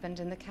my husband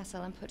in the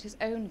castle and put his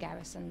own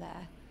garrison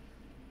there.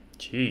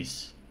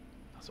 Jeez.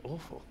 That's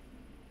awful.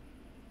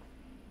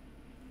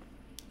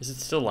 Is it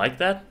still like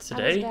that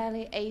today? I was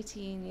barely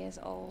 18 years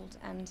old,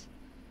 and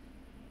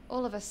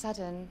all of a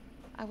sudden,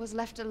 I was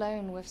left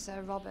alone with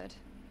Sir Robert.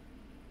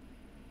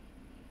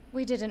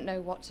 We didn't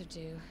know what to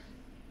do.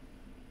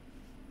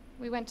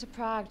 We went to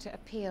Prague to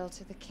appeal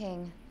to the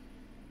king,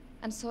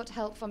 and sought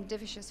help from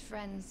Divish's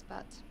friends,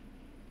 but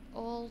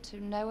all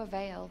to no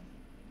avail.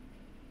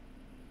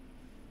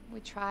 We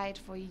tried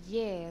for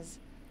years,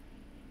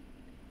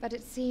 but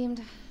it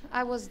seemed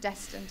I was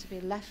destined to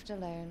be left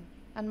alone,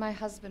 and my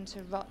husband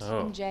to rot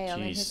in jail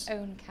in his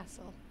own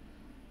castle.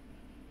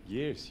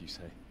 Years, you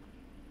say?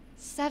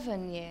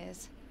 7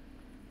 years.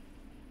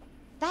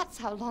 That's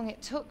how long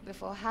it took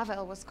before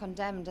Havel was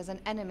condemned as an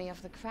enemy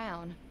of the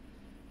crown.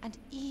 And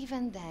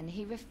even then,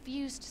 he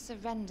refused to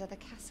surrender the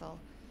castle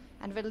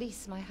and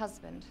release my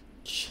husband.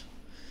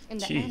 In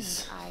the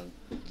end, I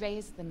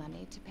raised the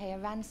money to pay a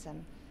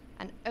ransom,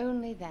 and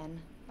only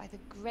then, by the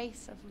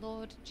grace of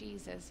Lord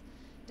Jesus,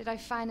 did I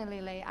finally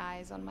lay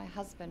eyes on my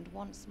husband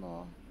once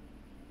more.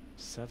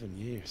 7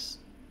 years.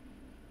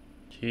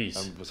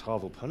 Jeez. And was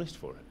Havel punished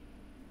for it?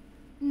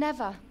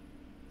 Never.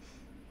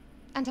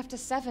 And after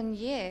 7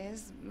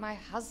 years, my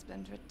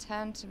husband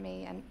returned to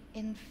me an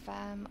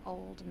infirm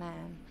old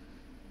man.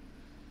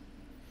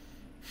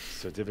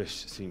 Sir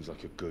Divish seems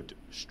like a good,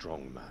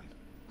 strong man.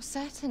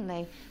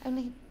 Certainly,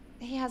 only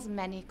he has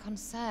many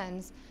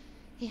concerns.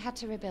 He had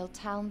to rebuild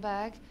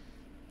Talmberg.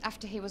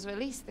 After he was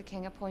released, the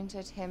king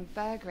appointed him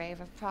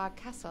Burgrave of Prague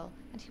Castle,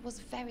 and he was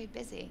very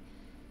busy.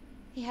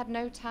 He had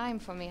no time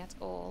for me at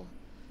all.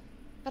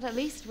 But at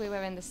least we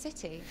were in the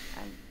city,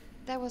 and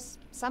there was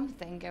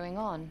something going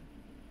on.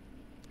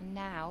 And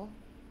now,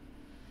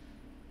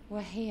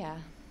 we're here.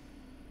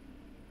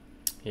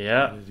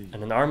 Yeah,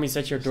 and an army's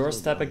at your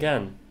doorstep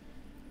again.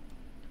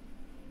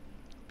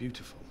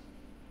 Beautiful.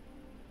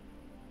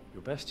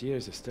 Your best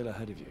years are still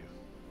ahead of you.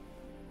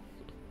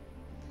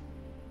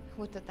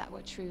 Would that that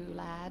were true,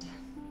 lad.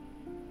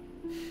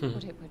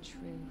 Would it were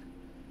true.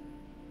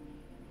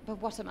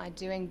 But what am I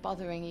doing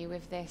bothering you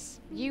with this?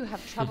 You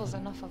have troubles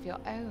enough of your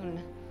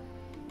own.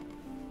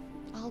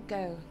 I'll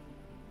go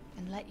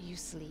and let you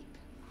sleep.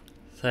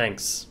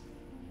 Thanks.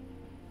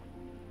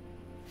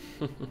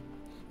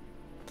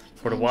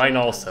 For the wine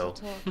also.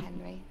 Talk,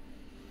 Henry.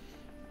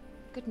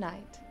 Good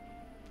night,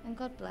 and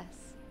God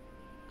bless.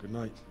 Good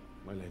night,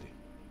 my lady.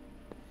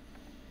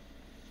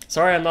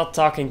 Sorry I'm not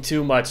talking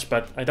too much,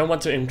 but I don't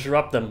want to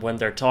interrupt them when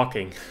they're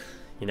talking,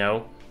 you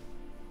know?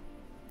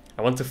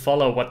 I want to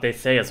follow what they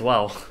say as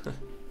well.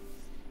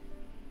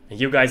 And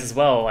you guys as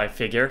well, I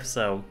figure,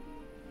 so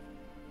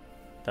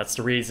that's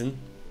the reason.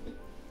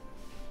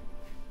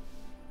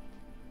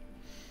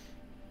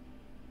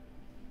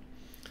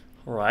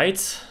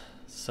 Alright,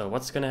 so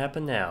what's gonna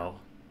happen now?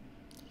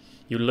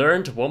 You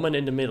learned woman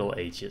in the Middle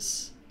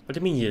Ages. What do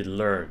you mean you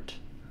learned?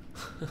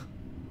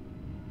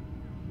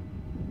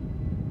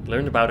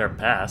 Learned about her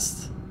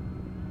past.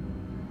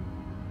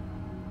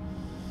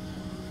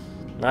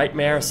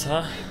 Nightmares,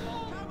 huh?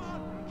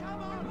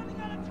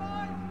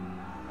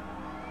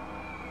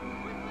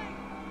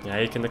 Yeah,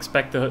 you can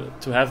expect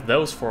to have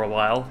those for a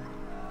while.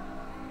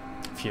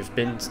 If you've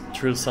been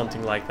through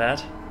something like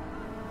that.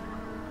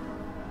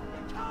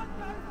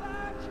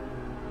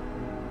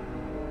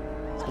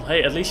 Well,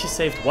 hey, at least you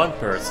saved one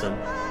person.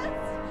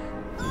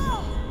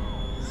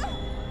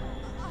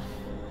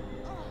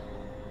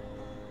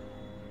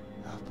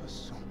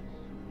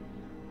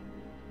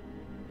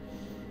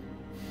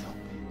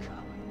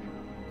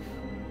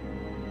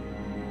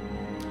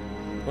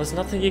 There was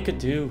nothing you could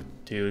do,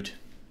 dude.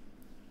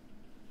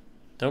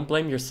 Don't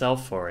blame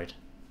yourself for it.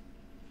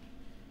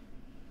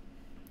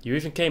 You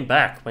even came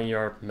back when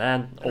your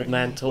old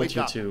man told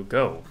you to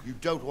go. You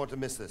don't want to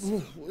miss this.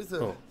 What is it?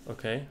 Oh,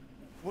 okay.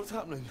 What's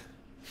happening?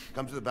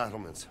 Come to the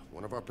battlements.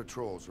 One of our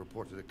patrols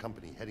reported a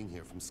company heading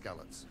here from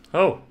Skalitz.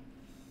 Oh.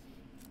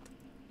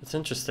 That's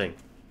interesting.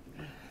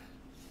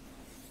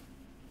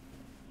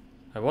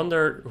 I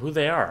wonder who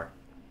they are.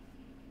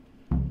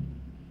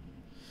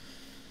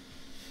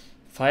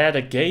 Via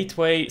the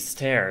gateway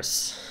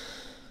stairs.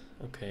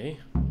 Okay.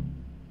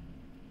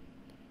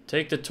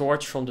 Take the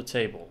torch from the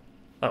table.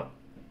 Oh.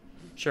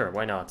 Sure,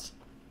 why not?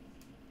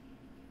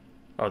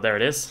 Oh, there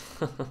it is.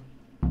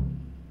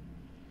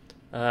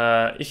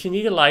 If you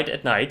need a light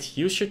at night,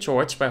 use your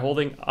torch by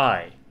holding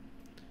I.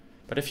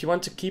 But if you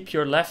want to keep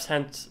your left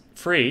hand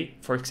free,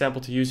 for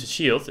example to use a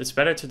shield, it's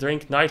better to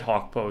drink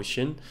Nighthawk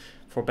potion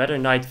for better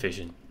night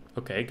vision.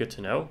 Okay, good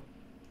to know.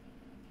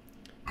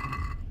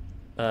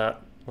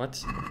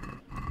 What?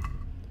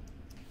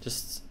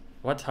 Just...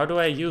 What? How do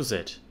I use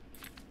it?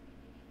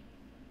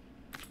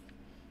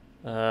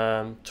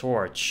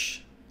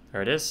 Torch.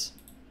 There it is.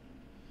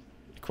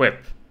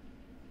 Equip.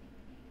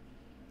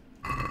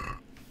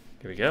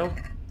 Here we go.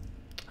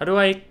 How do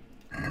I...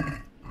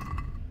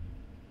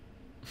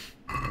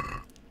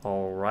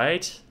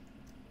 Alright.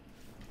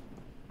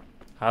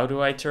 How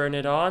do I turn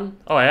it on?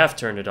 Oh, I have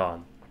turned it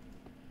on.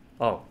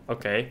 Oh,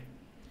 okay.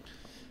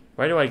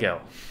 Where do I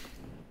go?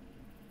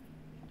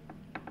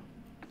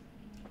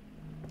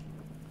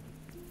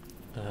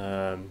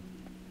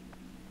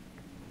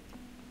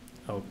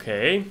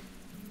 Okay.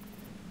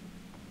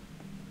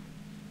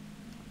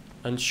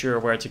 Unsure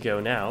where to go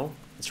now.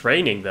 It's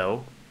raining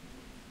though.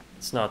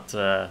 It's not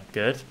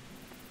good.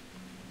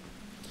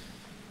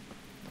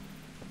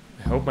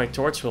 I hope my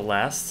torch will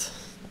last.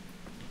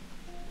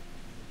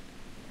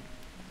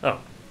 Oh.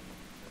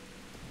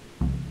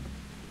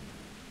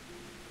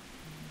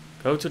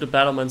 Go to the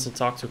battlements and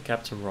talk to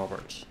Captain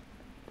Robert.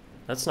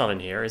 That's not in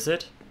here, is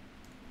it?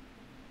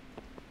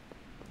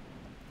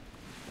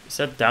 Is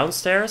that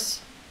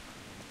downstairs?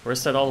 Or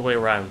is that all the way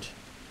around?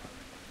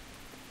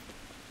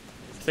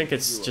 I think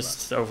it's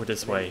just over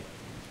this way.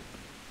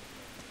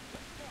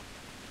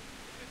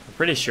 I'm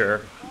pretty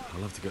sure.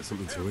 I'll have to get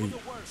something to eat.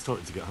 I'm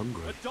starting to get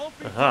hungry. But don't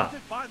be Aha.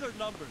 tempted by their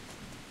numbers.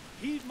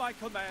 Heed my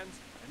commands,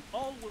 and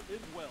all will end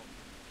well.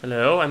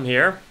 Hello, I'm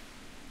here.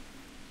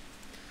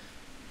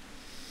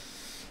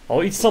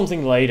 I'll eat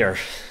something later.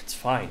 It's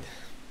fine.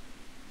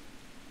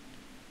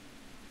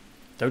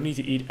 Don't need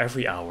to eat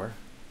every hour.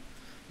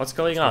 What's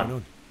going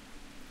on?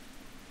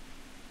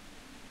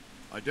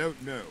 I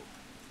don't know.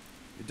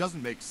 It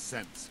doesn't make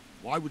sense.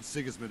 Why would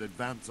Sigismund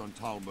advance on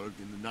Talmberg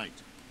in the night?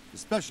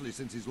 Especially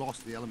since he's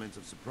lost the element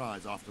of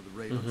surprise after the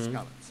raid on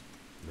Skalitz.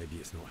 Maybe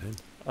it's not him.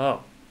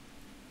 Oh.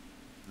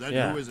 Then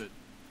Yeah. who is it?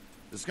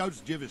 The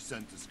scouts Jivish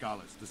sent to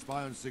Skalitz to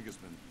spy on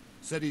Sigismund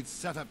said he'd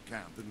set up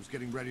camp and was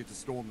getting ready to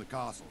storm the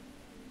castle.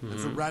 And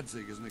so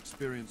Radzig is an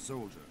experienced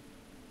soldier.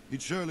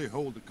 He'd surely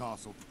hold the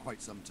castle for quite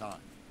some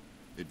time.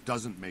 It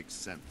doesn't make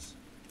sense.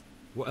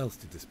 What else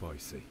did the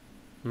spies see?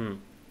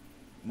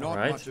 Not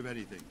Alright. much of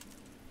anything.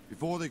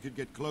 Before they could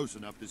get close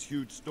enough, this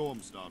huge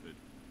storm started.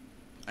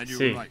 And you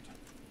See. were right.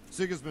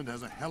 Sigismund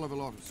has a hell of a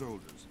lot of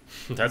soldiers.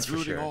 That's for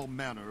including sure. all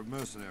manner of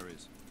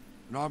mercenaries.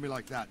 An army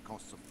like that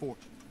costs a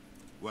fortune.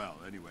 Well,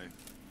 anyway,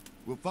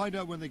 we'll find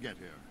out when they get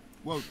here,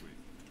 won't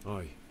we?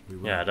 Aye, we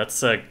will. Yeah,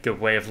 that's a good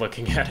way of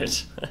looking at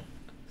it.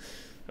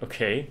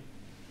 Okay.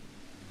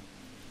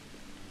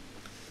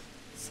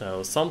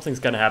 So something's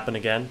gonna happen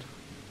again.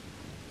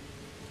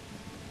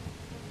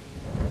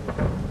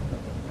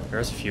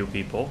 There's a few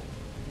people.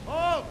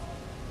 Halt!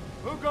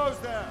 Who goes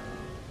there?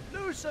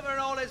 Lucifer and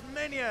all his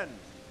minions.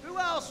 Who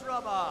else,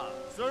 Robber?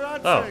 Sir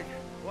Radzig. Oh.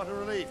 What a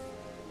relief.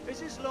 Is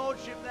his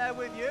lordship there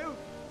with you?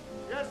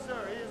 Yes,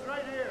 sir. He is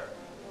right here.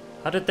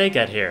 How did they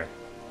get here?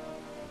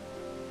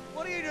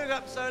 What are you doing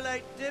up so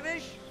late,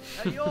 Divish?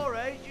 At your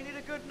age, you need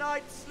a good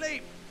night's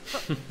sleep.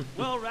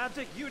 Well,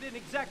 Radzig, you didn't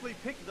exactly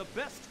pick the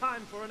best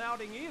time for an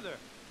outing either.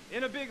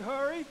 In a big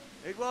hurry?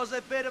 It was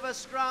a bit of a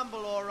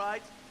scramble, all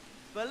right.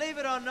 Believe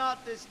it or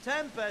not, this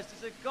tempest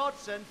is a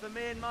godsend for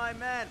me and my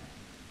men.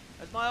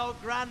 As my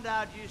old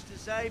granddad used to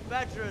say,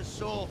 better a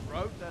sore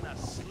throat than a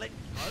slit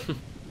throat.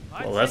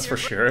 Well, that's for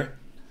sure.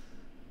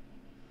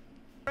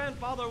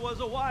 Grandfather was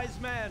a wise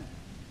man.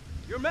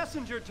 Your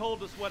messenger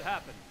told us what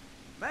happened.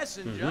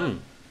 Messenger?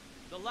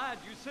 The lad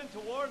you sent to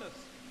warn us.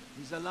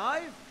 He's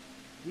alive?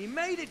 He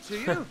made it to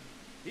you?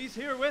 He's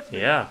here with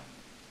me. Yeah.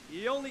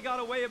 He only got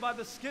away by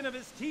the skin of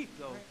his teeth,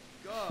 though.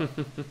 God,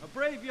 a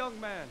brave young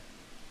man.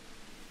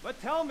 But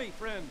tell me,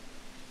 friend,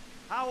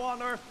 how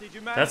on earth did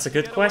you manage That's a to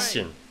good get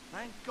question. away?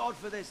 Thank God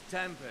for this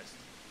tempest.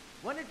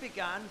 When it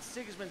began,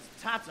 Sigismund's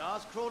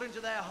Tatars crawled into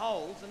their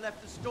holes and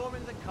left us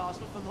storming the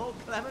castle for more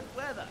clement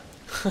weather.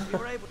 We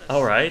were able to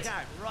All right. sneak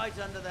out right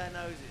under their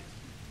noses.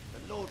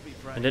 The Lord be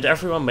praised. And did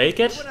everyone make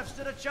We it? wouldn't have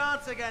stood a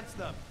chance against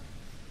them.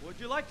 Would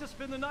you like to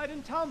spend the night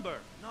in Talmberg?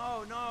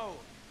 No, no.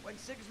 When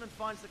Sigismund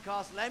finds the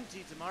castle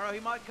empty tomorrow, he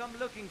might come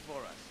looking for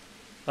us.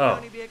 He'll Oh.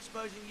 only be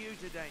exposing you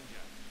to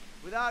danger.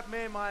 Without me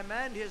and my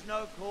men, he has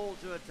no call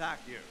to attack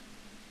you.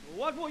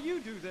 What will you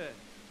do then?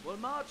 We'll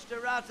march to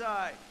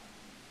Ratai.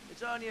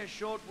 It's only a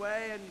short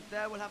way, and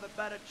there we'll have a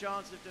better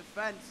chance of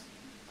defense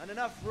and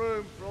enough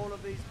room for all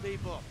of these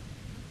people.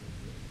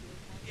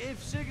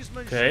 If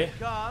Sigismund Okay. should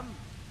come,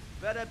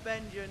 better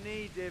bend your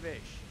knee, Divish.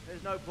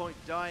 There's no point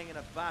dying in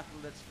a battle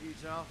that's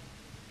futile.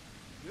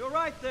 You're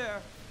right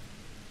there.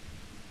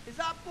 Is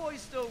that boy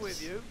still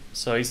with you?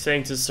 So he's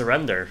saying to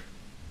surrender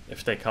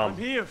if they come.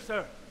 here,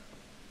 sir.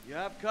 You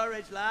have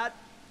courage, lad.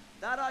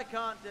 That I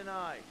can't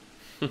deny.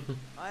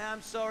 I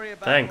am sorry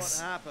about Thanks.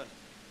 what happened.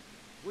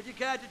 Would you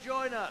care to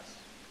join us?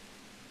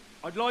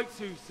 I'd like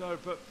to, sir,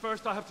 but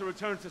first I have to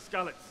return to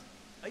Skalitz.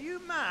 Are you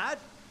mad?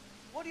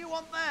 What do you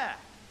want there?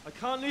 I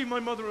can't leave my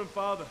mother and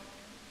father.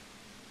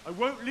 I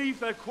won't leave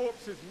their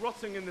corpses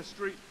rotting in the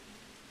street.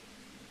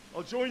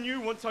 I'll join you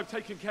once I've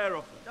taken care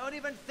of them. Don't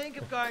even think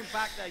of going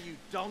back there, you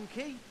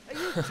donkey. Are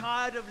you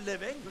tired of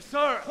living? But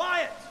sir!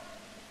 Quiet!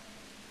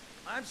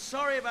 I'm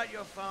sorry about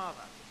your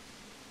father,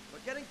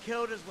 but getting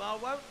killed as well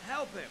won't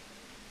help him.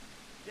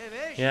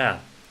 Divish? Yeah,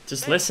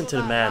 just make listen sure to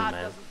the that man, lad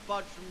man. doesn't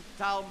budge from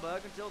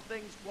Talmberg until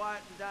things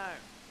quieten down.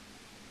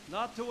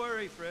 Not to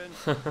worry, friend.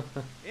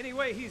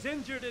 Anyway, he's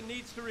injured and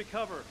needs to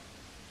recover.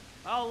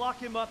 I'll lock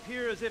him up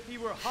here as if he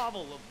were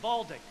Hovel of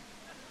Balding.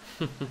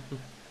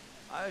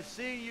 I've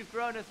seen you've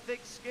grown a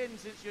thick skin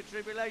since your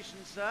tribulation,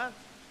 sir.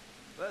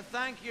 But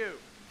thank you.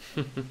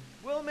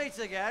 We'll meet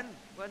again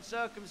when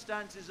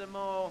circumstances are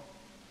more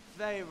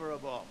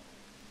favorable.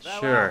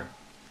 Sure.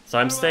 So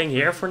I'm staying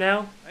here for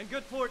now? And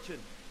good fortune.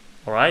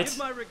 Alright. Give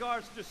my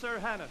regards to Sir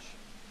Hanush.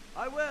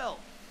 I will.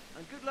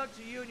 And good luck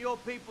to you and your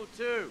people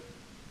too.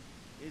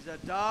 These are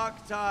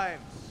dark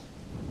times.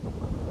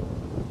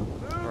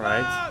 Move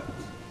Alright. out!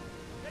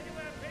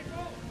 Anywhere,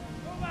 people!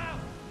 Move out!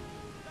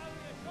 It's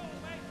only a short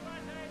way to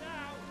right there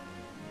now.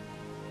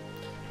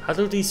 How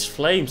do these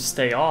flames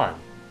stay on,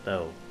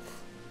 though?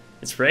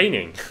 It's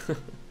raining.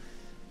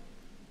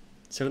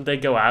 Shouldn't they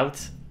go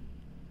out?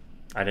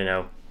 I don't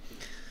know.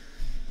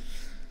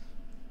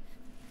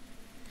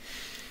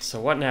 So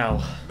what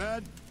now?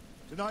 Men,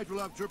 tonight we'll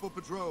have triple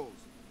patrols.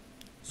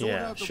 Sort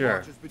Yeah, out the sure.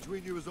 watches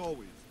between you as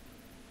always.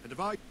 And if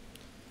I...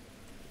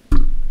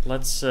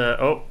 Let's,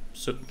 oh,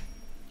 so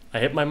I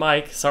hit my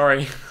mic,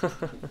 sorry.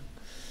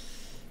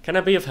 Can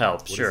I be of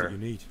help? What Sure. is it you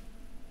need?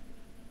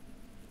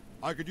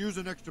 I could use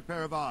an extra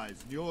pair of eyes,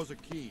 and yours are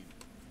keen.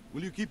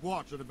 Will you keep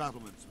watch on the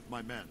battlements with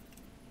my men?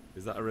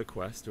 Is that a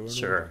request or an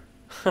Sure.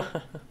 order?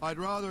 I'd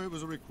rather it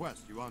was a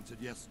request you answered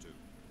yes to.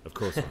 Of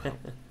course I'll help.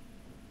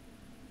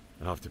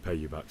 I'll have to pay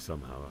you back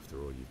somehow after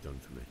all you've done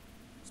for me.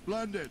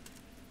 Splendid.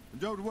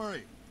 And don't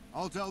worry,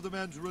 I'll tell the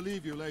men to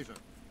relieve you later.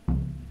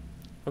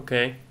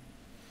 Okay.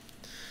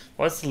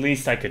 What's the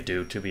least I could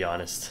do, to be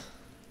honest?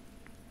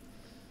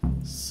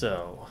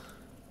 So,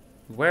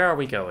 where are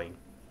we going?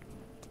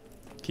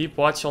 Keep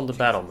watch on the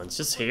battlements.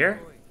 Just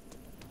here?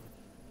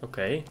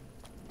 Okay.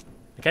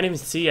 I can't even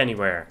see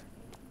anywhere.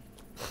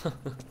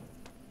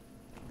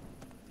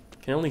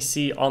 Can only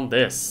see on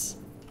this.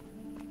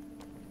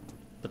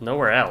 But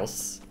nowhere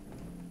else.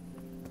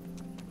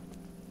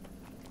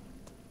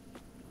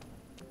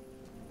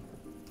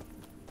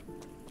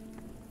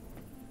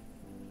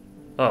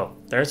 Oh,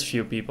 there's a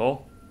few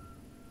people.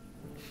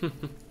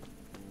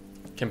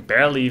 Can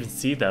barely even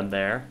see them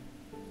there.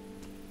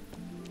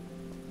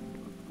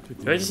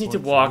 Do I just need to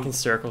walk in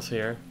circles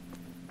here?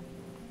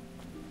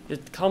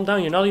 Calm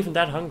down, you're not even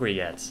that hungry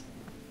yet.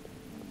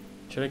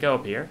 Should I go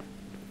up here?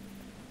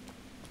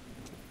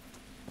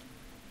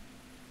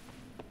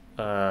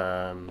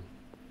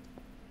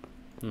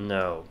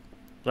 No.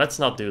 Let's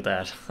not do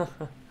that.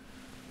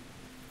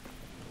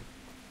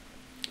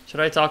 Should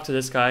I talk to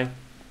this guy?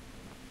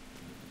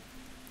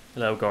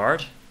 Hello,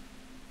 guard.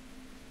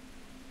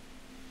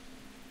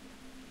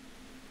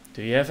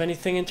 Do you have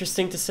anything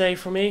interesting to say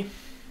for me?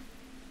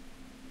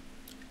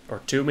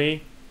 Or to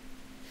me?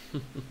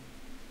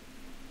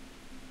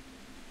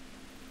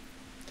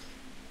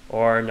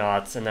 Or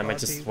not, and am I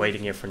just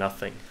waiting here for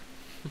nothing?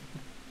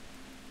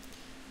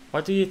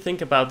 What do you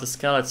think about the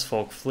Skeleton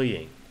folk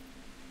fleeing?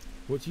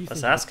 What do you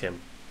Let's think? ask him.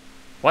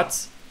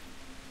 What?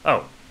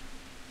 Oh.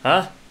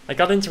 Huh? I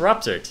got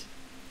interrupted.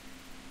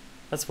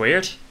 That's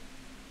weird.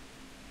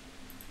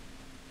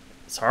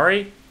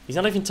 Sorry? He's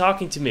not even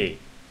talking to me.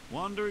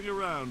 Wandering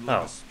around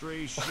like a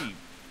stray sheep.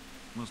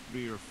 Must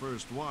be your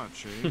first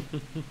watch, eh?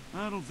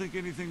 I don't think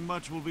anything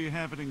much will be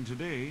happening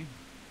today.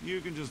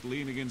 You can just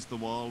lean against the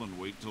wall and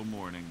wait till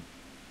morning.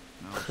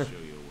 I'll show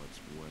you what's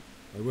what.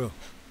 I will.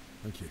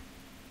 Thank you.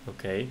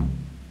 Okay.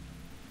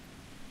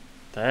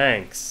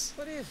 Thanks.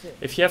 What is it?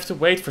 If you have to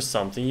wait for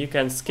something, you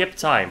can skip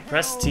time.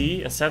 Press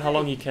T and set how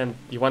long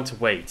you want to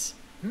wait.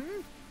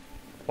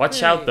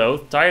 Watch out though,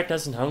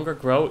 tiredness and hunger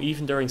grow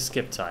even during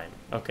skip time.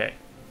 Okay.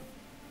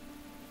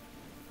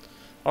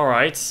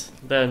 Alright,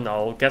 then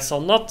guess I'll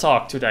not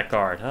talk to that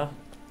guard, huh?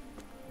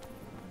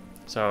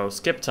 So,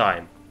 skip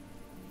time.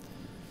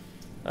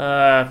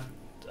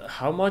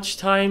 How much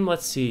time?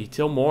 Let's see,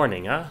 till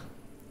morning, huh?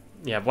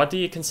 Yeah, what do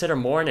you consider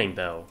morning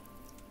though?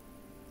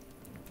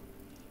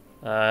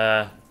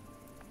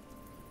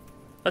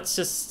 Let's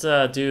just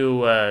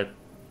do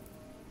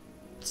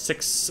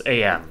 6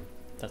 AM.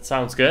 That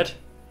sounds good.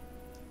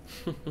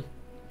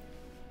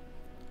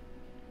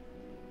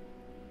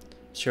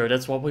 Sure,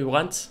 that's what we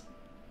want?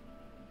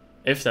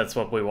 If that's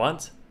what we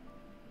want.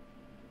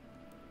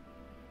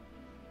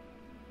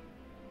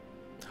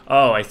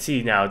 Oh, I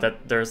see now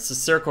that there's a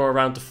circle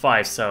around the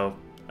 5, so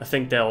I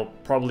think they'll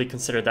probably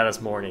consider that as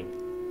morning.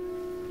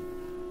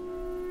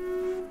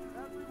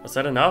 Was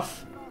that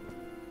enough?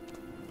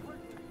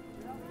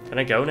 Can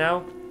I go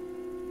now?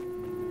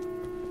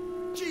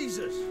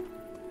 Jesus!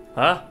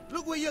 Huh?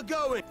 Look where you're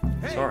going!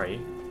 Hey. Sorry.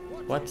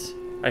 What?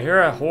 I hear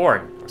a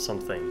horn or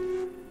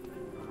something.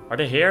 Are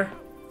they here?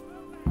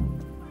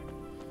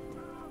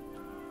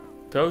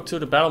 Go to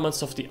the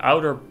battlements of the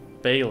outer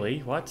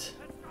bailey. What?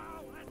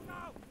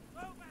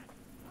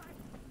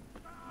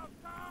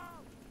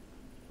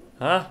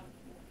 Huh?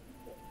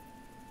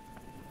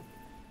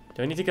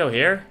 Do I need to go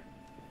here?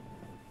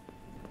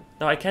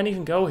 No, I can't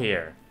even go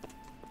here.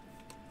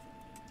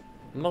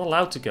 I'm not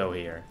allowed to go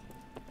here.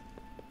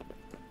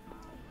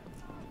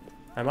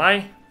 Am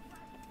I?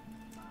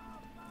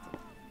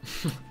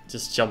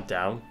 Just jump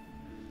down.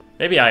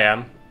 Maybe I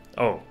am.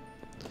 Oh.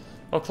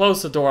 Well,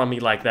 close the door on me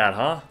like that,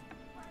 huh?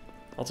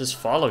 I'll just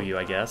follow you,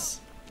 I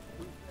guess.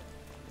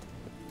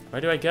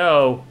 Where do I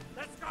go?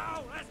 Let's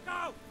go! Let's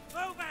go!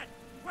 Move it!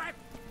 Quick!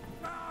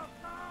 Go!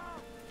 Go!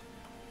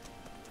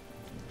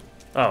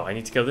 Oh, I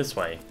need to go this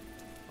way.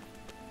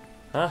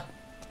 Huh?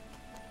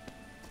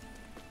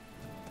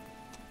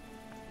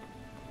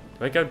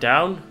 Do I go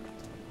down?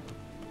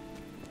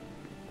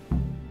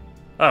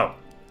 Oh,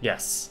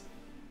 yes.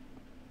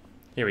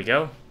 Here we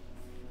go.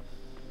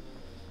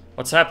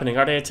 What's happening?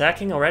 Are they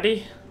attacking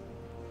already?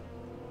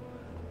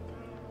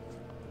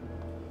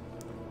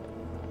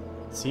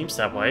 Seems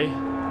that way.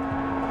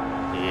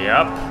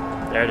 Yep,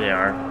 there they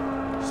are.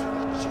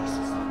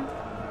 Jesus.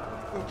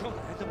 We're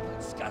gonna hit them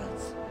like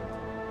skeletons.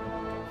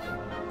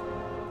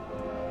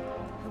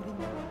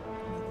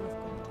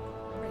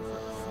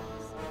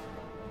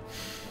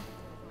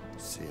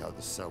 See how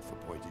the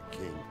self-appointed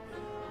king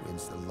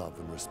wins the love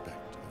and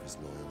respect of his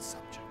loyal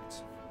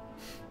subjects.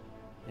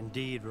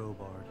 Indeed,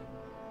 Robard.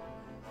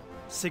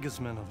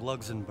 Sigismund of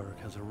Luxembourg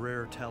has a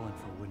rare talent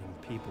for winning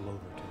people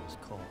over to his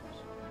cause.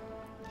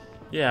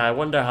 Yeah, I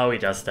wonder how he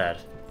does that.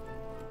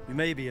 We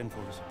may be in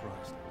for a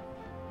surprise.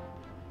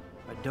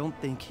 I don't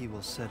think he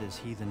will set his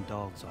heathen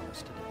dogs on us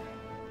today.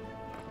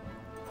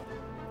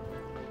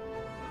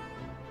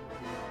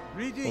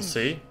 Greetings, We'll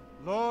see.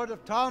 Lord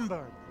of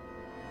Talmberg.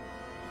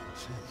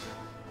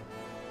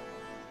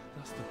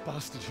 That's the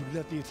bastard who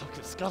led the attack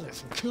at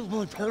Skalitz and killed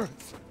my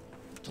parents.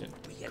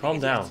 Yeah. Calm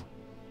down.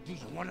 Do you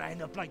want to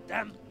end up like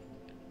them?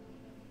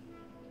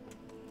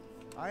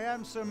 I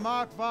am Sir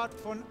Markwart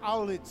von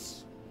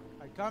Aulitz.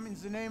 I come in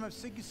the name of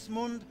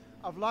Sigismund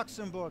of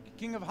Luxembourg,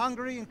 King of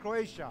Hungary and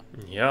Croatia,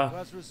 Yeah. who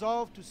has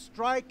resolved to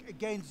strike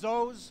against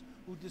those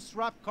who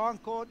disrupt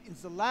concord in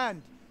the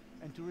land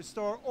and to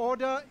restore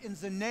order in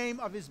the name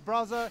of his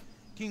brother,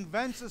 King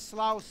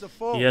Wenceslaus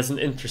IV. He has an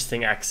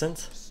interesting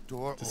accent,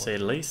 Restore to say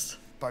the least.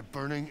 by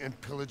burning and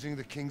pillaging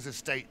the king's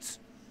estates.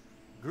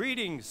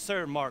 Greetings,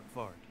 Sir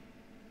Markwart.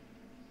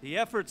 The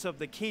efforts of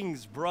the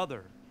king's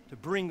brother to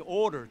bring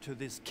order to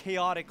this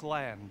chaotic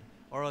land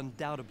are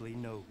undoubtedly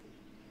noble.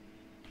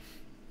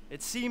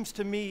 It seems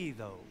to me,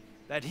 though,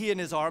 that he and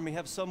his army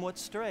have somewhat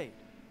strayed.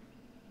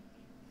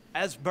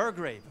 As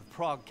Burgrave of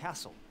Prague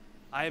Castle,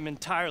 I am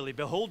entirely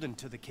beholden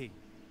to the king.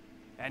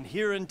 And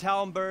here in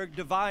Talmberg,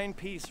 divine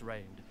peace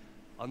reigned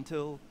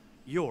until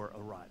your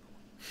arrival.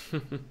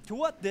 To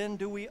what then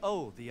do we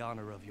owe the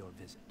honor of your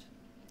visit?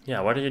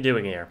 Yeah, what are you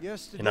doing here?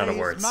 Yesterday, In other His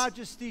words.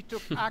 Majesty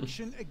took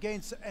action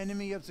against the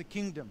enemy of the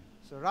kingdom,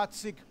 Sir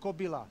Ratsig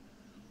Kobila,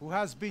 who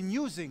has been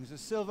using the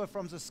silver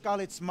from the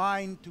Skalitz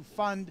mine to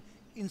fund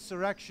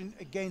insurrection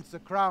against the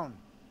crown.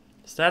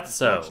 Is that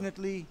so?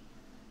 Unfortunately,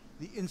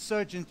 the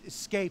insurgent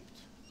escaped.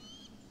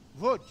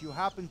 Would you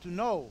happen to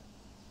know,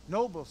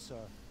 noble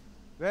sir,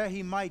 where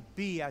he might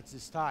be at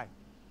this time?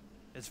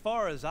 As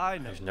far as I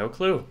know, There's no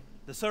clue.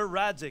 the Sir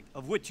Radzic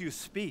of which you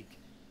speak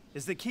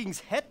is the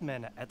king's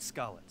hetman at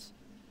Skalitz.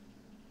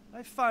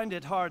 I find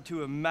it hard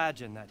to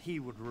imagine that he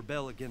would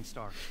rebel against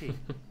our king.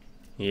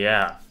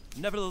 Yeah.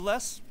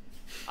 Nevertheless,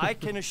 I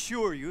can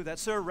assure you that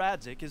Sir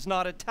Radzic is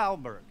not at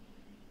Talmberg.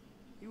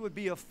 He would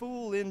be a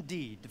fool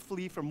indeed to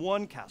flee from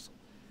one castle,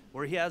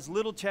 where he has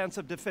little chance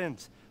of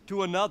defense,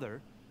 to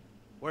another,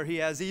 where he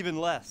has even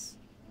less.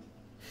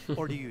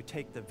 Or do you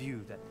take the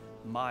view that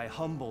my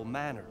humble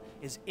manner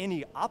is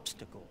any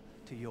obstacle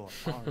to your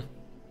army?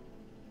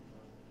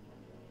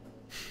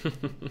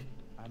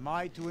 Am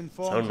I to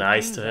inform So the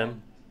nice king, to then,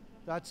 him.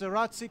 that Sir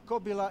Ratsig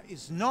Kobila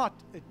is not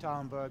at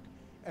Talmberg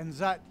and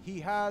that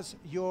he has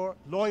your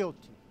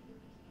loyalty?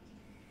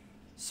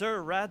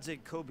 Sir Radzic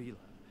Kobila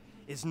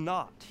is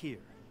not here,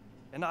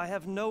 and I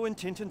have no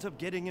intentions of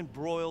getting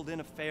embroiled in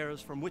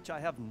affairs from which I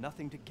have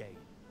nothing to gain.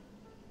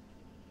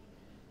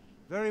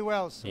 Very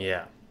well, sir.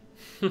 Yeah.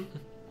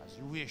 As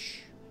you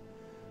wish.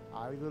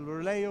 I will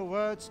relay your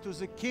words to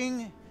the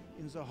king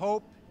in the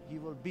hope he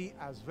will be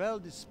as well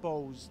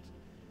disposed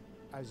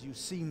as you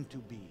seem to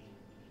be.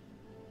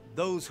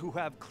 Those who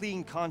have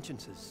clean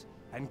consciences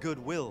and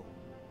goodwill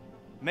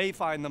may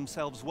find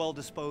themselves well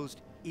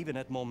disposed even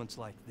at moments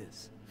like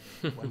this,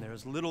 when there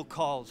is little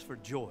cause for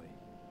joy.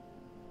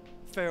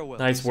 Farewell.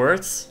 Nice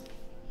words.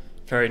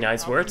 Very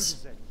nice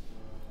words.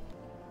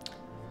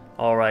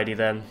 Alrighty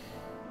then.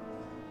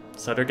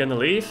 So they're gonna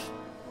leave?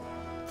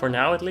 For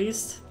now at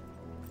least?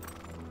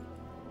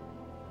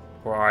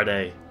 Or are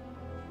they?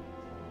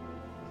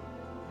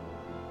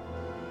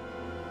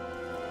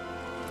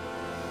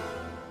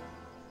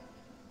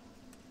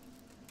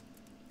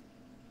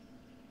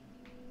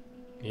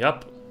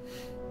 Yup.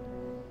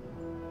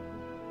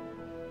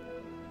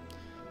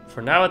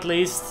 For now at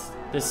least,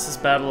 this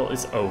battle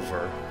is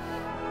over.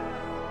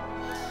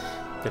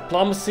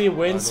 Diplomacy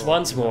wins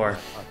once more.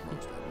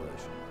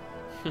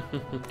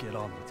 Get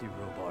on with you,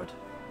 Robard.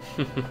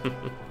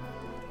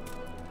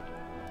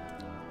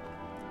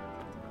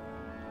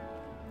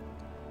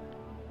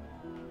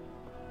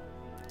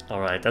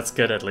 Alright, that's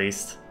good at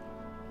least.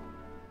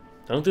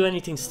 Don't do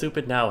anything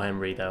stupid now,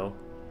 Henry, though.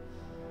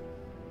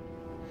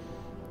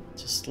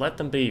 Just let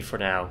them be for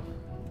now.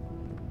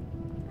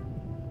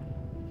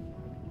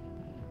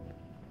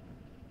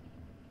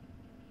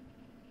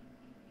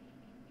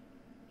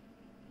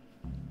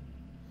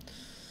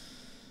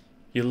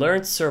 You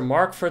learned Sir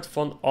Markford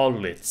von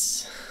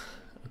Aulitz.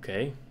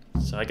 Okay,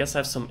 so I guess I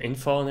have some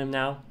info on him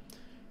now.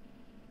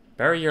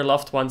 Bury your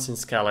loved ones in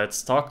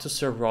Skalitz. Talk to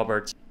Sir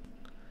Robert.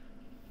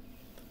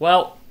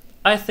 Well,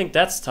 I think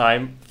that's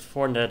time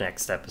for the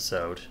next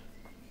episode.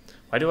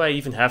 Why do I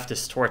even have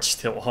this torch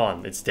still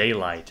on? It's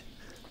daylight.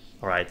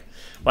 Alright,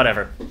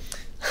 whatever.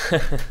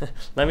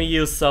 Let me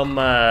use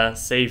some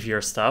savior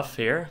stuff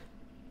here.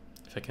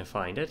 If I can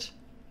find it.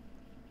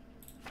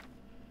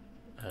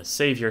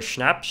 Savior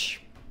Schnaps.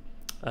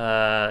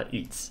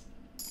 Eats.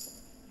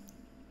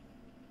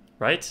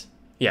 Right?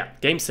 Yeah,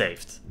 game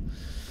saved.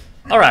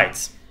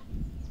 Alright.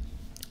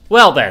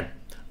 Well then,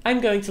 I'm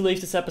going to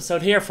leave this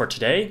episode here for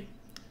today.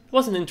 It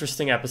was an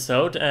interesting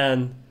episode,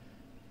 and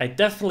I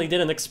definitely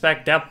didn't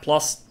expect that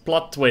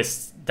plot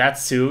twist that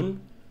soon.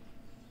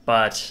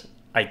 But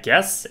I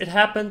guess it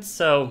happened,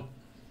 so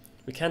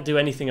we can't do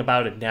anything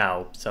about it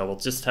now. So we'll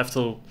just have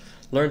to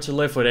learn to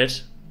live with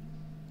it.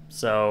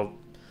 So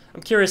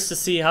I'm curious to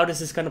see how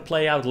this is going to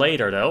play out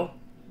later, though.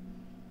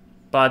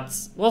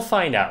 But we'll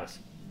find out.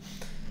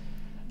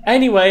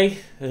 Anyway,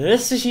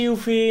 this is you,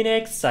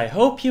 Phoenix. I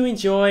hope you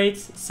enjoyed.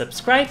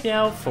 Subscribe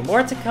now for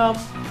more to come.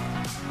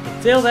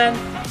 Until then,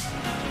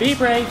 be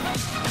brave,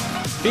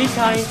 be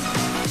kind,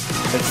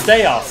 and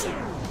stay awesome.